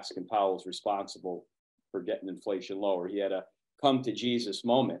task, and Powell's responsible for getting inflation lower. He had a come to Jesus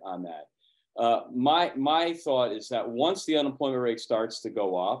moment on that. My thought is that once the unemployment rate starts to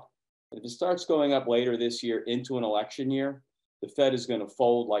go up, if it starts going up later this year into an election year, the Fed is going to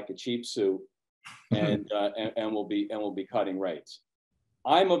fold like a cheap suit, and will be cutting rates.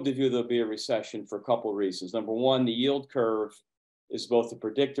 I'm of the view there'll be a recession for a couple of reasons. Number one, the yield curve is both a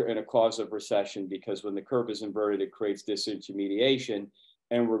predictor and a cause of recession, because when the curve is inverted, it creates disintermediation,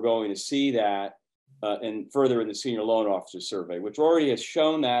 and we're going to see that and further in the senior loan officer survey, which already has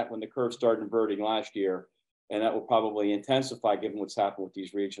shown that when the curve started inverting last year, and that will probably intensify given what's happened with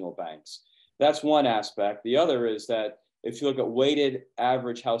these regional banks. That's one aspect. The other is that if you look at weighted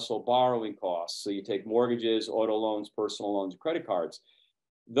average household borrowing costs, so you take mortgages, auto loans, personal loans, credit cards,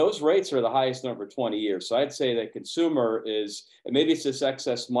 those rates are the highest in over 20 years. So I'd say that consumer is, and maybe it's this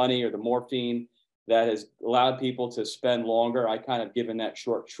excess money or the morphine that has allowed people to spend longer. I kind of given that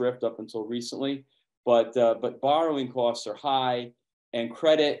short shrift up until recently. But borrowing costs are high, and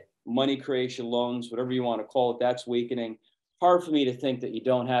credit, money creation loans, whatever you want to call it, that's weakening. Hard for me to think that you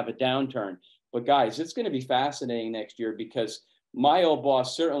don't have a downturn. But guys, it's going to be fascinating next year, because my old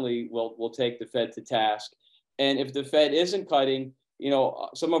boss certainly will take the Fed to task. And if the Fed isn't cutting,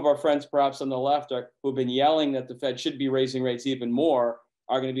 some of our friends perhaps on the left who've been yelling that the Fed should be raising rates even more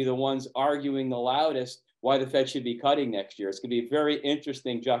are going to be the ones arguing the loudest why the Fed should be cutting next year. It's going to be a very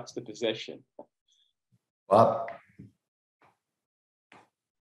interesting juxtaposition. Bob?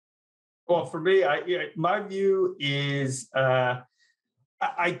 Well, for me, my view is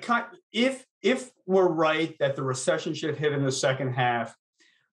if we're right that the recession should hit in the second half,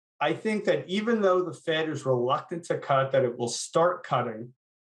 I think that even though the Fed is reluctant to cut, that it will start cutting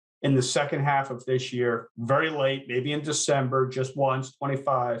in the second half of this year, very late, maybe in December, just once,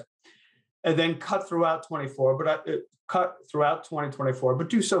 25, and then cut throughout 2024, but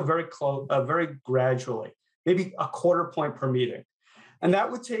do so very gradually, maybe a quarter point per meeting. And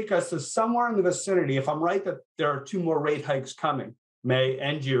that would take us to somewhere in the vicinity, if I'm right that there are 2 more rate hikes coming, May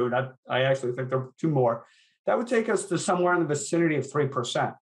and June, I actually think there are 2 more, that would take us to somewhere in the vicinity of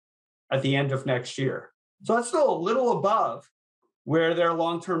 3% at the end of next year. So that's still a little above where their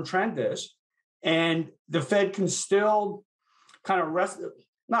long-term trend is. And the Fed can still kind of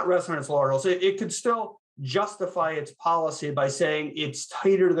not rest on its laurels. It could still justify its policy by saying it's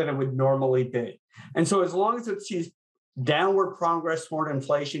tighter than it would normally be. And so as long as it sees downward progress toward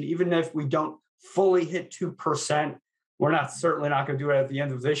inflation, even if we don't fully hit 2%, we're certainly not going to do it at the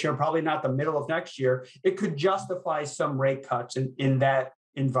end of this year, probably not the middle of next year, it could justify some rate cuts in that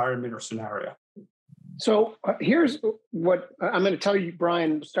environment or scenario. So here's what I'm going to tell you,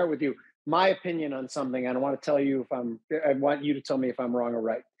 Brian, start with you. My opinion on something, and I want you to tell me if I'm wrong or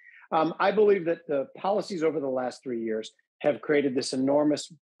right. I believe that the policies over the last 3 years have created this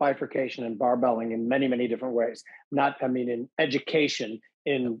enormous bifurcation and barbelling in many, many different ways. In education,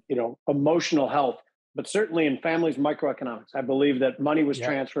 in emotional health, but certainly in families, microeconomics. I believe that money was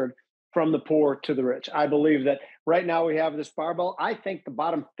transferred from the poor to the rich. I believe that right now we have this barbell. I think the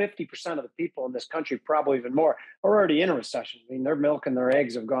bottom 50% of the people in this country, probably even more, are already in a recession. Their milk and their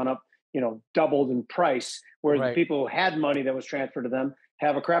eggs have gone up, doubled in price, whereas the people who had money that was transferred to them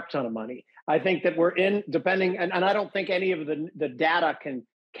have a crap ton of money. I think that we're in, depending, and I don't think any of the data can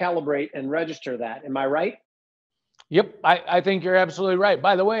calibrate and register that. Am I right? Yep, I think you're absolutely right.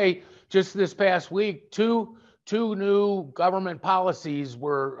 By the way, just this past week, two new government policies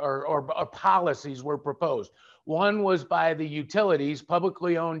or policies were proposed. One was by the utilities,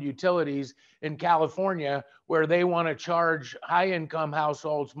 publicly owned utilities in California, where they want to charge high-income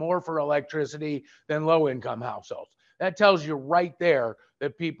households more for electricity than low-income households. That tells you right there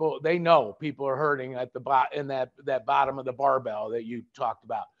that they know people are hurting at the in that bottom of the barbell that you talked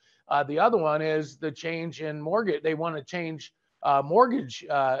about. The other one is the change in mortgage. They want to change mortgage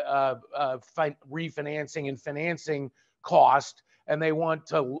refinancing and financing cost, and they want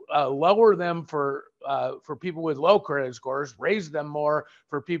to lower them for people with low credit scores, raise them more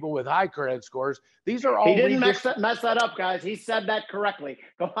for people with high credit scores. These are all. He didn't mess that up, guys. He said that correctly.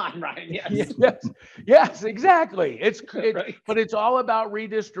 Go on, Ryan. Yes, exactly. Right. But it's all about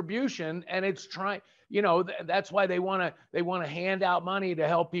redistribution, and it's trying. You know, that's why they want to hand out money to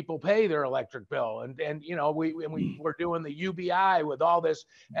help people pay their electric bill. And you know, we're doing the UBI with all this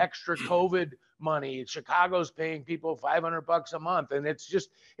extra COVID money. Chicago's paying people $500 a month. And it's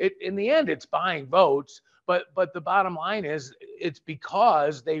just, in the end, it's buying votes. But the bottom line is, it's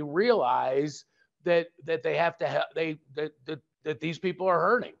because they realize that they have to that these people are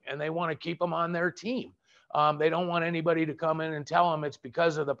hurting, and they want to keep them on their team. They don't want anybody to come in and tell them it's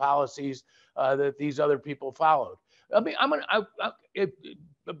because of the policies that these other people followed. I mean, I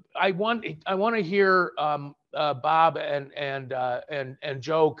want to hear Bob and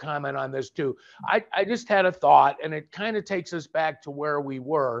Joe comment on this too. I just had a thought, and it kind of takes us back to where we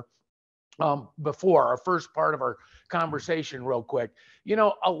were before our first part of our conversation, real quick. You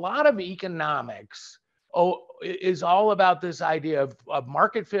know, a lot of economics is all about this idea of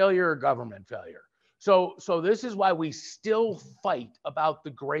market failure or government failure. So this is why we still fight about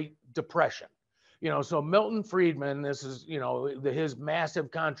the Great Depression. You know, so Milton Friedman, this is, you know, his massive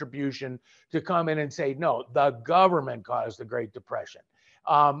contribution to come in and say, no, the government caused the Great Depression.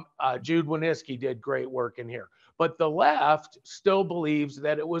 Jude Wanniski did great work in here. But the left still believes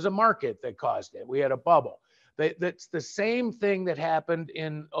that it was a market that caused it. We had a bubble. That's the same thing that happened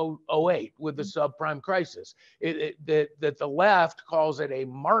in 2008 with the subprime crisis. That the left calls it a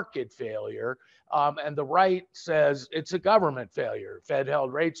market failure, and the right says it's a government failure. Fed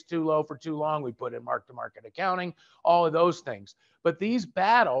held rates too low for too long. We put in mark-to-market accounting, all of those things. But these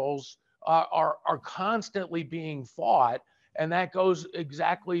battles are constantly being fought, and that goes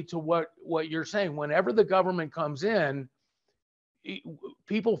exactly to what you're saying. Whenever the government comes in,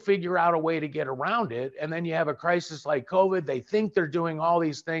 people figure out a way to get around it. And then you have a crisis like COVID. They think they're doing all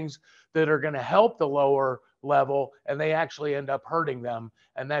these things that are going to help the lower level, and they actually end up hurting them.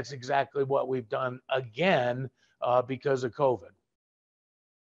 And that's exactly what we've done again because of COVID.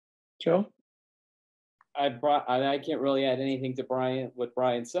 Joe? I can't really add anything to what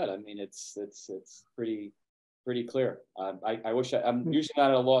Brian said. I mean, it's pretty clear. I wish I'm usually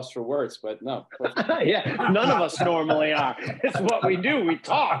not at a loss for words, but no. Yeah, none of us normally are. It's what we do. We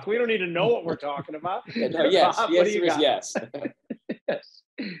talk. We don't need to know what we're talking about. No, yes, Bob, the answer is yes. Yes.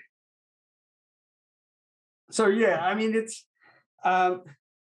 So yeah, I mean, it's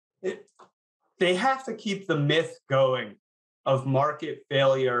they have to keep the myth going of market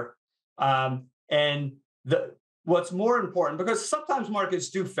failure, and what's more important, because sometimes markets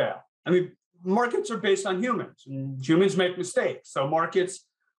do fail. I mean, markets are based on humans, and humans make mistakes. So markets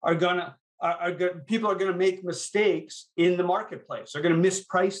people are going to make mistakes in the marketplace. They're going to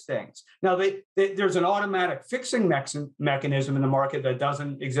misprice things. Now, there's an automatic fixing mechanism in the market that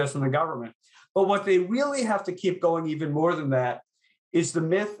doesn't exist in the government. But what they really have to keep going even more than that is the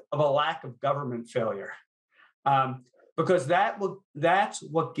myth of a lack of government failure, because that's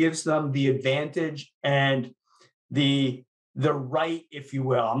what gives them the advantage and the right, if you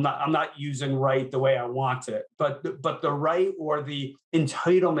will. I'm not using right the way I want it, but the right or the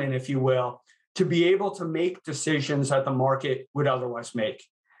entitlement, if you will, to be able to make decisions that the market would otherwise make,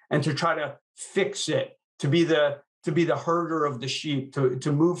 and to try to fix it, to be the herder of the sheep,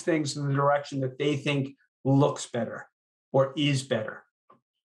 to move things in the direction that they think looks better or is better.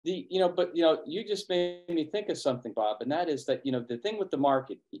 You just made me think of something, Bob, and that is that, the thing with the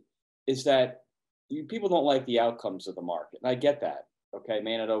market is that people don't like the outcomes of the market. And I get that. Okay.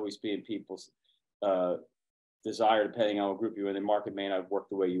 May not always be in people's desire, depending on what group you're in. The market may not work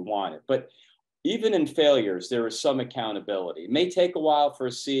the way you want it. But even in failures, there is some accountability. It may take a while for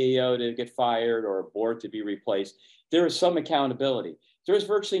a CEO to get fired or a board to be replaced. There is some accountability. There is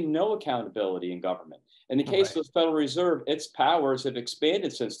virtually no accountability in government. In the case of the Federal Reserve, its powers have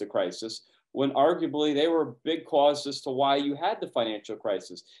expanded since the crisis, when arguably they were a big cause as to why you had the financial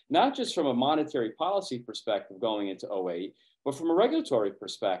crisis, not just from a monetary policy perspective going into 2008, but from a regulatory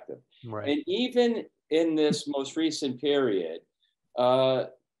perspective. Right. And even in this most recent period, I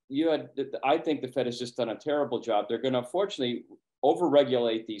think the Fed has just done a terrible job. They're going to unfortunately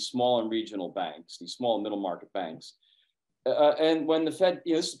overregulate these small and regional banks, these small and middle market banks. And when the Fed,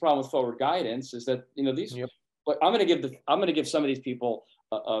 this is the problem with forward guidance, is that these. Yep. But I'm going to give some of these people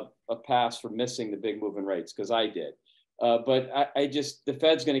a pass for missing the big move in rates, because I did. But the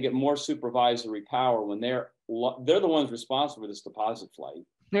Fed's going to get more supervisory power when they're the ones responsible for this deposit flight.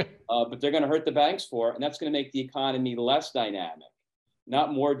 But they're going to hurt the banks for it, and that's going to make the economy less dynamic,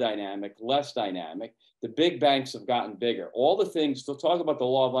 not more dynamic, less dynamic. The big banks have gotten bigger. All the things, they'll talk about the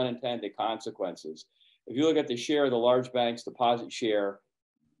law of unintended consequences. If you look at the share of the large banks' deposit share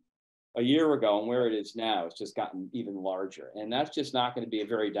a year ago and where it is now, it's just gotten even larger. And that's just not going to be a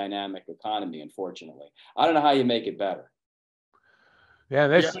very dynamic economy, unfortunately. I don't know how you make it better. Yeah,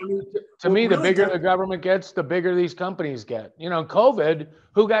 to me, the bigger the government gets, the bigger these companies get. COVID,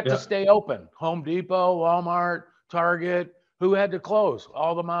 who got to stay open? Home Depot, Walmart, Target, who had to close?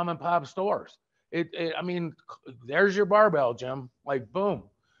 All the mom and pop stores. There's your barbell, Jim. Like, boom.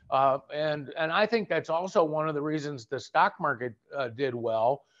 And I think that's also one of the reasons the stock market did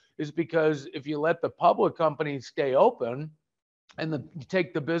well, is because if you let the public companies stay open and you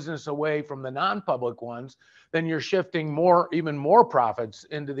take the business away from the non-public ones, then you're shifting even more profits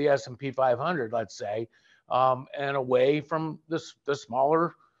into the S&P 500, let's say, and away from the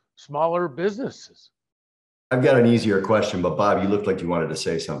smaller businesses. I've got an easier question, but Bob, you looked like you wanted to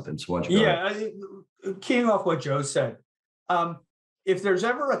say something. So why don't you go ahead? Keying off what Joe said, if there's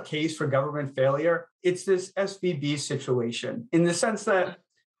ever a case for government failure, it's this SVB situation, in the sense that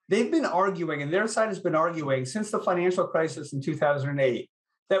they've been arguing, and their side has been arguing since the financial crisis in 2008,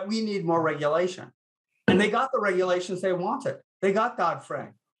 that we need more regulation. And they got the regulations they wanted. They got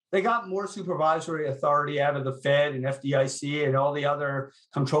Dodd-Frank. They got more supervisory authority out of the Fed and FDIC and all the other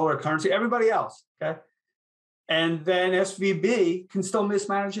controller currency, everybody else, okay? And then SVB can still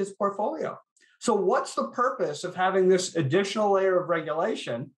mismanage its portfolio. So what's the purpose of having this additional layer of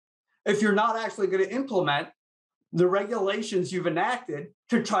regulation if you're not actually going to implement the regulations you've enacted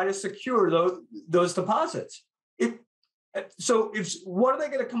to try to secure those deposits? What are they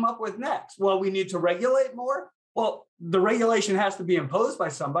going to come up with next? Well, we need to regulate more. Well, the regulation has to be imposed by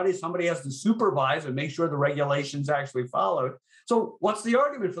somebody. Somebody has to supervise and make sure the regulation's actually followed. So what's the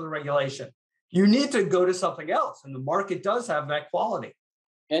argument for the regulation? You need to go to something else, and the market does have that quality.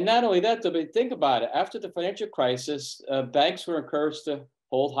 And not only that, but think about it. After the financial crisis, banks were encouraged to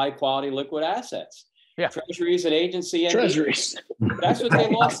hold high-quality liquid assets. Yeah. Treasuries and agency. Treasuries. That's what they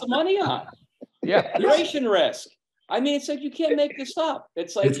lost the money on. Yeah. Duration risk. It's like, you can't make this up.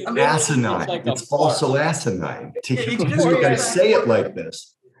 It's like, it's asinine. It's also asinine. You got to say it like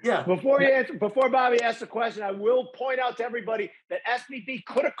this. Yeah. Before Bobby asks the question, I will point out to everybody that SVB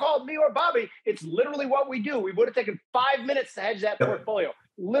could have called me or Bobby. It's literally what we do. We would have taken 5 minutes to hedge that portfolio.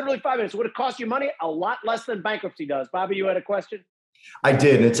 Literally 5 minutes. It would have cost you money, a lot less than bankruptcy does. Bobby, you had a question? I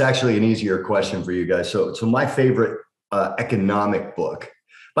did, and it's actually an easier question for you guys. So my favorite economic book.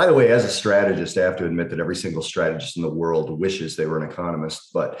 By the way, as a strategist, I have to admit that every single strategist in the world wishes they were an economist.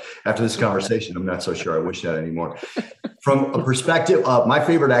 But after this conversation, I'm not so sure I wish that anymore. From a perspective of my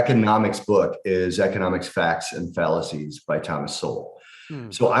favorite economics book is Economics, Facts, and Fallacies by Thomas Sowell.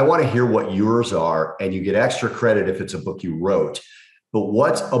 So I want to hear what yours are, and you get extra credit if it's a book you wrote. But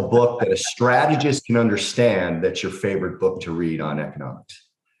what's a book that a strategist can understand that's your favorite book to read on economics?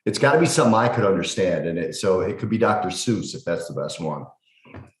 It's got to be something I could understand. And so it could be Dr. Seuss if that's the best one.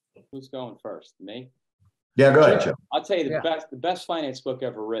 Who's going first? Me? Yeah, go ahead, Joe. I'll tell you the best finance book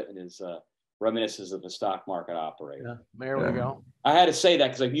ever written is Reminiscences of the Stock Market Operator. Yeah, there we go. I had to say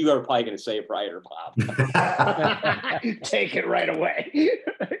that because you are probably going to say it right, or Bob. Take it right away.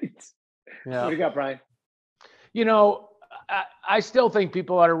 Yeah. What do you got, Brian? I still think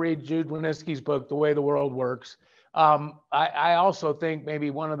people ought to read Jude Wanniski's book, The Way the World Works. I also think maybe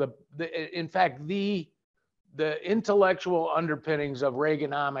one of the intellectual underpinnings of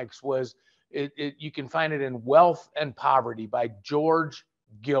Reaganomics was you can find it in Wealth and Poverty by George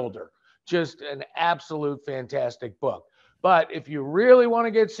Gilder. Just an absolute fantastic book. But if you really want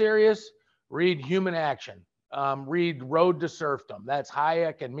to get serious, read Human Action. Read Road to Serfdom. That's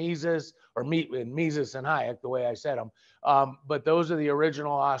Hayek and Mises, or Mises and Hayek, the way I said them. But those are the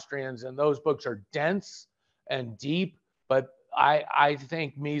original Austrians, and those books are dense and deep. But I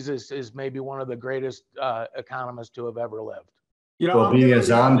think Mises is maybe one of the greatest economists to have ever lived. Well, being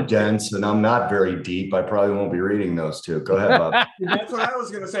as I'm dense and I'm not very deep, I probably won't be reading those two. Go ahead, Bob. That's what I was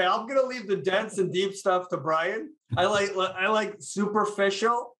going to say. I'm going to leave the dense and deep stuff to Brian. I like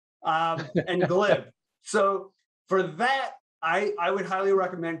superficial and glib. So for that, I would highly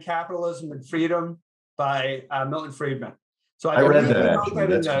recommend Capitalism and Freedom by Milton Friedman. So I read that, he wrote actually.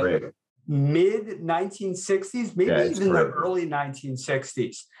 That's in great. the mid 1960s, maybe even great. the early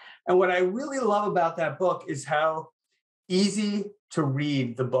 1960s. And what I really love about that book is how easy to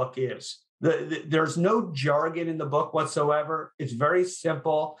read the book is. There's no jargon in the book whatsoever. It's very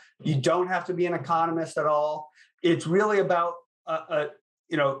simple. You don't have to be an economist at all. It's really about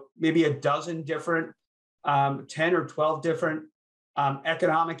maybe a dozen different, 10 or 12 different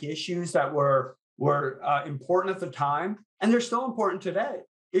economic issues that were important at the time, and they're still important today.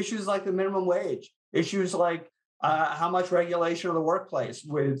 Issues like the minimum wage, issues like how much regulation of the workplace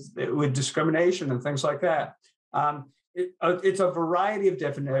with discrimination and things like that. It's a variety of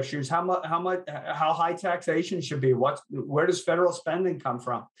different issues. How high taxation should be? Where does federal spending come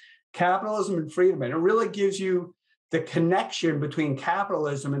from? Capitalism and freedom, and it really gives you the connection between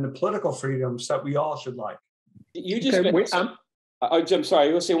capitalism and the political freedoms that we all should like. You just I'm sorry.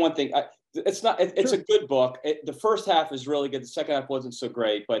 I will say one thing. It's Sure. a good book. The first half is really good. The second half wasn't so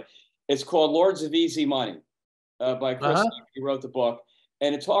great, but it's called Lords of Easy Money by Chris. He wrote the book,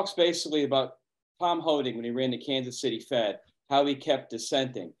 and it talks basically about Tom Hoenig when he ran the Kansas City Fed, how he kept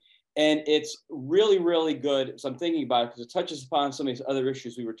dissenting. And it's really, really good. So I'm thinking about it because it touches upon some of these other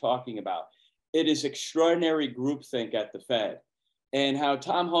issues we were talking about. It is extraordinary groupthink at the Fed, and how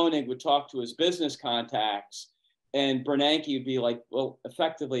Tom Hoenig would talk to his business contacts, and Bernanke would be like, well,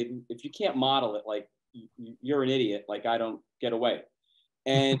 effectively, if you can't model it, like, you're an idiot, like, I don't get away.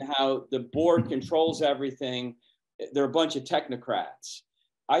 And how the board controls everything. They're a bunch of technocrats.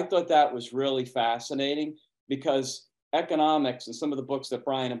 I thought that was really fascinating because economics and some of the books that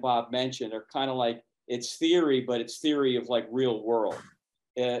Brian and Bob mentioned are kind of like, it's theory, but it's theory of like real world.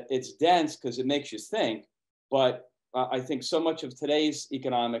 It's dense because it makes you think, but I think so much of today's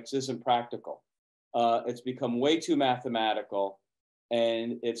economics isn't practical. It's become way too mathematical,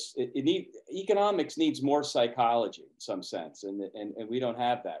 and economics needs more psychology in some sense, and we don't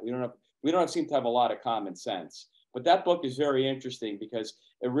have that. We don't seem to have a lot of common sense. But that book is very interesting because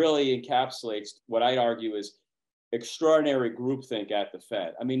it really encapsulates what I'd argue is extraordinary groupthink at the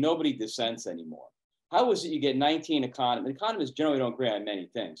Fed. I mean, nobody dissents anymore. How is it you get 19 economists? Economists generally don't agree on many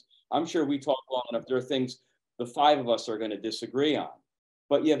things. I'm sure we talk long enough. There are things the five of us are going to disagree on.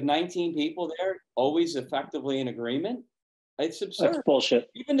 But you have 19 people there, always effectively in agreement. It's absurd. That's bullshit.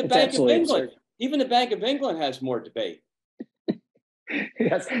 Even the It's Bank of absolutely England, absurd. even the Bank of England has more debate.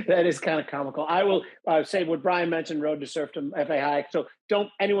 Yes, that is kind of comical. I will say what Brian mentioned, Road to Serfdom, FA So don't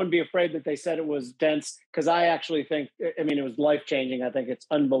anyone be afraid that they said it was dense, because I actually think, I mean, it was life-changing. I think it's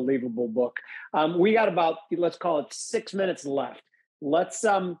unbelievable book. We got about, let's call it 6 minutes left. Let's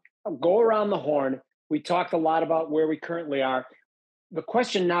go around the horn. We talked a lot about where we currently are. The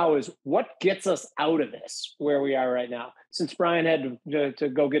question now is, what gets us out of this, where we are right now? Since Brian had to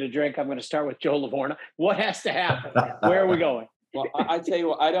go get a drink, I'm going to start with Joe LaVorgna. What has to happen? Where are we going? Well, I tell you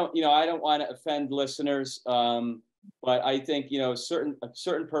what, I don't want to offend listeners, but I think, a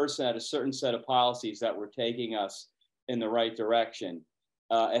certain person had a certain set of policies that were taking us in the right direction.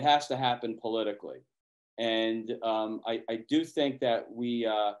 It has to happen politically. And I do think that we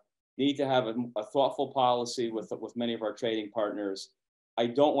need to have a thoughtful policy with many of our trading partners. I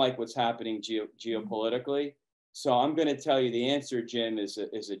don't like what's happening geopolitically. So I'm going to tell you the answer, Jim, is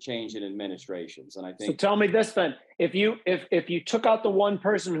a change in administrations. And I think. So tell me this then: if you took out the one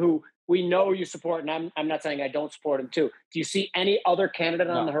person who we know you support, and I'm not saying I don't support him too, do you see any other candidate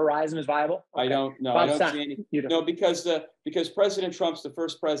on the horizon as viable? Okay. I don't. No, I don't see any. No, because President Trump's the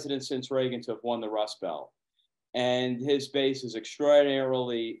first president since Reagan to have won the Rust Belt, and his base is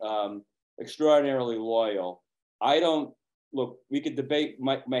extraordinarily loyal. I don't. Look, we could debate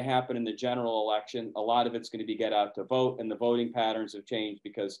may happen in the general election. A lot of it's going to be get out to vote, and the voting patterns have changed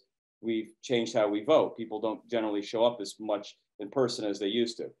because we've changed how we vote. People don't generally show up as much in person as they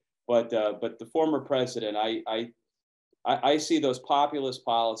used to. But the former president, I see those populist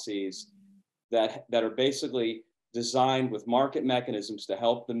policies that are basically designed with market mechanisms to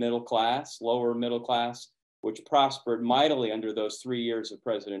help the middle class, lower middle class, which prospered mightily under those 3 years of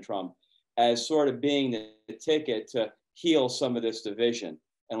President Trump, as sort of being the ticket to heal some of this division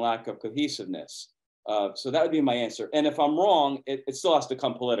and lack of cohesiveness. So that would be my answer. And if I'm wrong, it still has to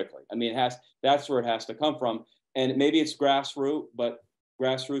come politically. I mean, that's where it has to come from. And maybe it's grassroots, but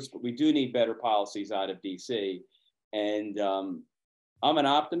we do need better policies out of DC. And I'm an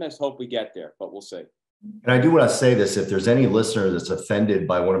optimist, hope we get there, but we'll see. And I do want to say this: if there's any listener that's offended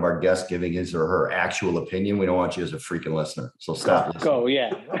by one of our guests giving his or her actual opinion, we don't want you as a freaking listener. So stop listening. Go,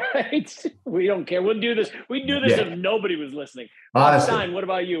 yeah. Right? We don't care. We'll do this. We'd do this if nobody was listening. Honestly. Stein, what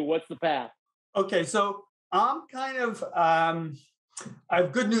about you? What's the path? Okay, so I'm kind of, I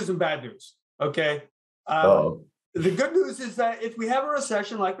have good news and bad news. Okay. The good news is that if we have a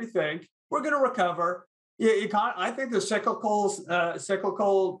recession like we think, we're going to recover. I think the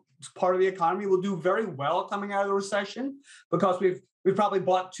cyclical part of the economy will do very well coming out of the recession because we've probably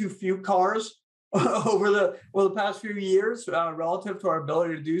bought too few cars over the past few years relative to our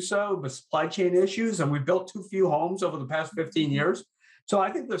ability to do so with supply chain issues, and we built too few homes over the past 15 years. So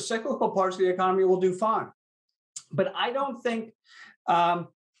I think the cyclical parts of the economy will do fine. But I don't think,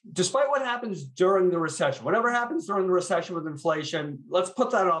 despite what happens during the recession, whatever happens during the recession with inflation, let's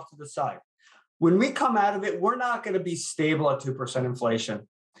put that off to the side. When we come out of it, we're not going to be stable at 2% inflation.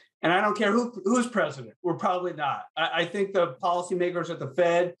 And I don't care who's president. We're probably not. I think the policymakers at the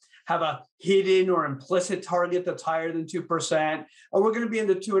Fed have a hidden or implicit target that's higher than 2%, or we're going to be in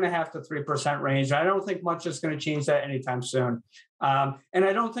the 2.5% to 3% range. I don't think much is going to change that anytime soon. And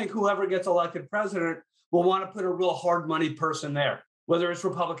I don't think whoever gets elected president will want to put a real hard money person there, whether it's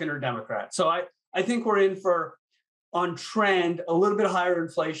Republican or Democrat. So I think we're in for, on trend, a little bit higher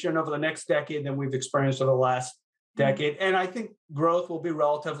inflation over the next decade than we've experienced over the last decade. And I think growth will be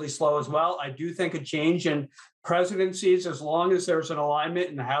relatively slow as well. I do think a change in presidencies, as long as there's an alignment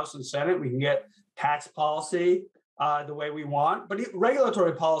in the House and Senate, we can get tax policy the way we want. But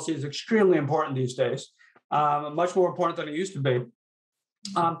regulatory policy is extremely important these days, much more important than it used to be,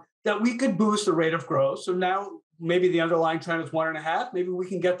 that we could boost the rate of growth. So now maybe the underlying trend is 1.5. Maybe we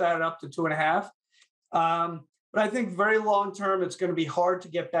can get that up to 2.5. But I think very long term, it's going to be hard to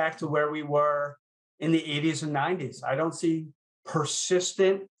get back to where we were in the 80s and 90s. I don't see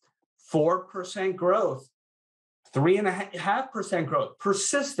persistent 4% growth, 3.5% growth,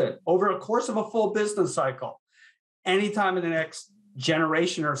 persistent over a course of a full business cycle, anytime in the next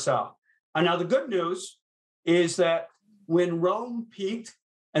generation or so. And now the good news is that when Rome peaked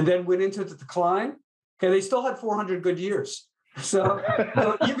and then went into the decline, okay, they still had 400 good years. So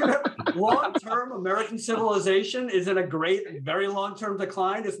even if long-term American civilization is in a great, very long-term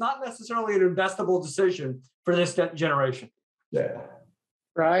decline, it's not necessarily an investable decision for this generation. Yeah.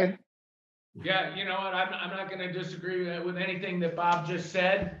 Ryan? Yeah, you know what? I'm not going to disagree with anything that Bob just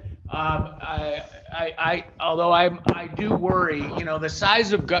said. Although I do worry, you know, the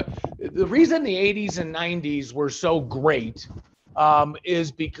size of the reason the 80s and 90s were so great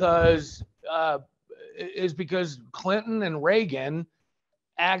is because Clinton and Reagan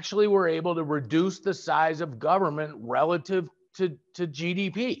actually were able to reduce the size of government relative to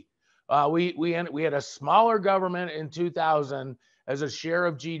GDP. We had a smaller government in 2000 as a share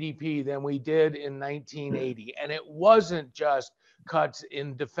of GDP than we did in 1980. And it wasn't just cuts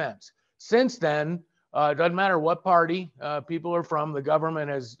in defense. Since then, it doesn't matter what party people are from, the government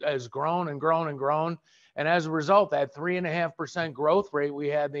has grown and grown and grown. And as a result, that 3.5% growth rate we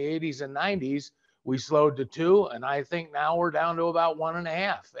had in the 80s and 90s, we slowed to 2, and I think now we're down to about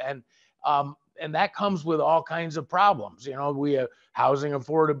 1.5. And that comes with all kinds of problems. You know, we have housing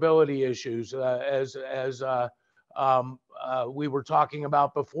affordability issues, as we were talking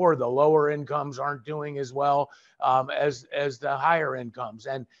about before. The lower incomes aren't doing as well as the higher incomes,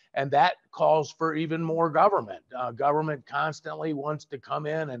 and that calls for even more government. Government constantly wants to come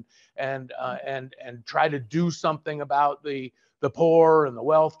in and try to do something about the poor and the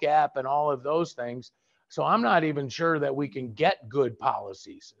wealth gap and all of those things. So I'm not even sure that we can get good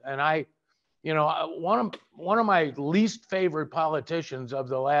policies. And one of my least favorite politicians of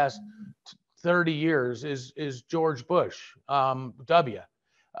the last 30 years is George Bush, W,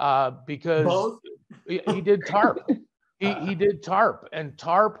 because he did TARP. He did TARP, and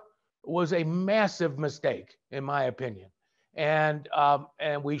TARP was a massive mistake, in my opinion. And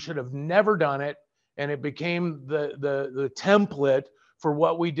we should have never done it. And it became the template for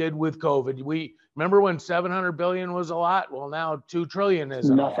what we did with COVID. We remember when 700 billion was a lot. Well, now 2 trillion is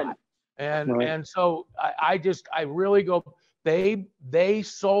nothing. A lot. And so I really go. They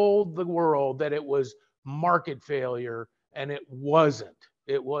sold the world that it was market failure, and it wasn't.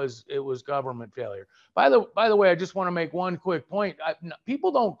 It was government failure. By the way, I just want to make one quick point.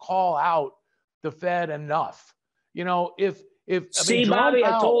 People don't call out the Fed enough. You know, Bobby,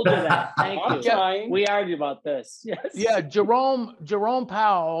 I told you that. Thank you. Yeah, we argued about this. Yes. Yeah, Jerome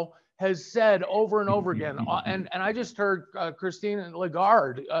Powell has said over and over again, and I just heard Christine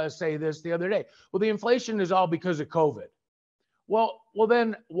Lagarde say this the other day. Well, the inflation is all because of COVID. Well,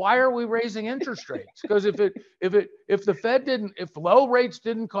 then why are we raising interest rates? Because if the Fed didn't, if low rates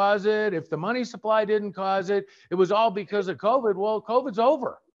didn't cause it, if the money supply didn't cause it, it was all because of COVID. Well, COVID's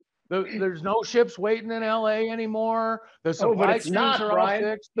over. There's no ships waiting in LA anymore. The supply chains are all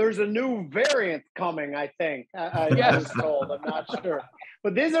fixed. There's a new variant coming, I think. I was told. I'm not sure.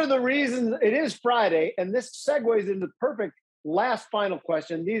 But these are the reasons. It is Friday, and this segues into the perfect last final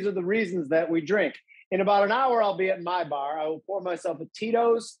question. These are the reasons that we drink. In about an hour, I'll be at my bar. I will pour myself a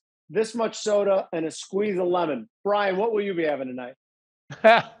Tito's, this much soda, and a squeeze of lemon. Brian, what will you be having tonight?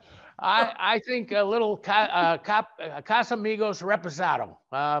 I think a little Casamigos Reposado.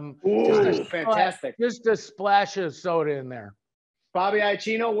 Ooh, fantastic. Just a splash of soda in there. Bobby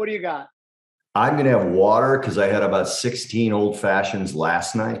Icino, what do you got? I'm going to have water because I had about 16 old fashions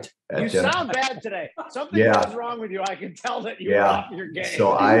last night. You sound bad today. Something was wrong with you. I can tell that you're off your game.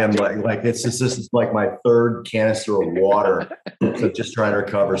 So I am like this is like my third canister of water. So just trying to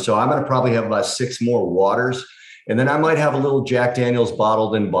recover. So I'm going to probably have about 6 more waters. And then I might have a little Jack Daniels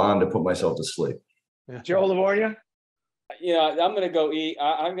bottled in bond to put myself to sleep. Joe LaVorgna? Yeah, I'm gonna go.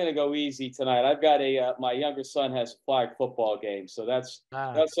 I'm gonna go easy tonight. I've got my younger son has a flag football game, so that's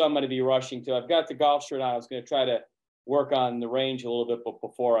what I'm gonna be rushing to. I've got the golf shirt on. I was gonna try to work on the range a little bit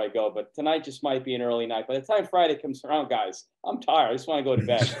before I go, but tonight just might be an early night. By the time Friday comes around, guys, I'm tired. I just want to go to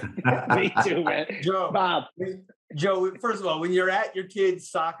bed. Me too, man. Joe, first of all, when you're at your kid's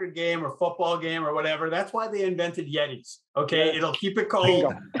soccer game or football game or whatever, that's why they invented Yetis. Okay, it'll keep it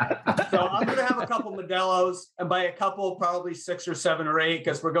cold. So I'm going to have a couple Modelo's, and by a couple, probably 6 or 7 or 8,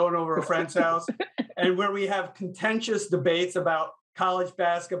 because we're going over a friend's house, and where we have contentious debates about college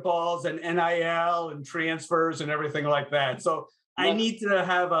basketballs and NIL and transfers and everything like that. So I need to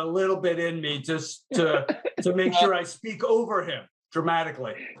have a little bit in me just to make sure I speak over him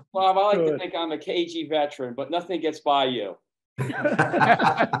dramatically. Bob, I like to think I'm a KG veteran, but nothing gets by you.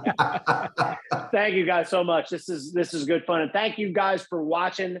 Thank you guys so much. This is good fun, and thank you guys for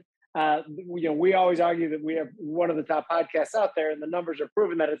watching. We always argue that we have one of the top podcasts out there, and the numbers are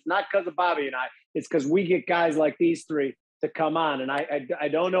proving that it's not because of Bobby and I. It's because we get guys like these three to come on, and I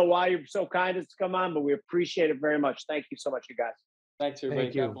don't know why you're so kind as to come on, but we appreciate it very much. Thank you so much, you guys. Thanks, everybody.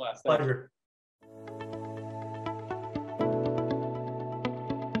 Thank you. God bless. Pleasure.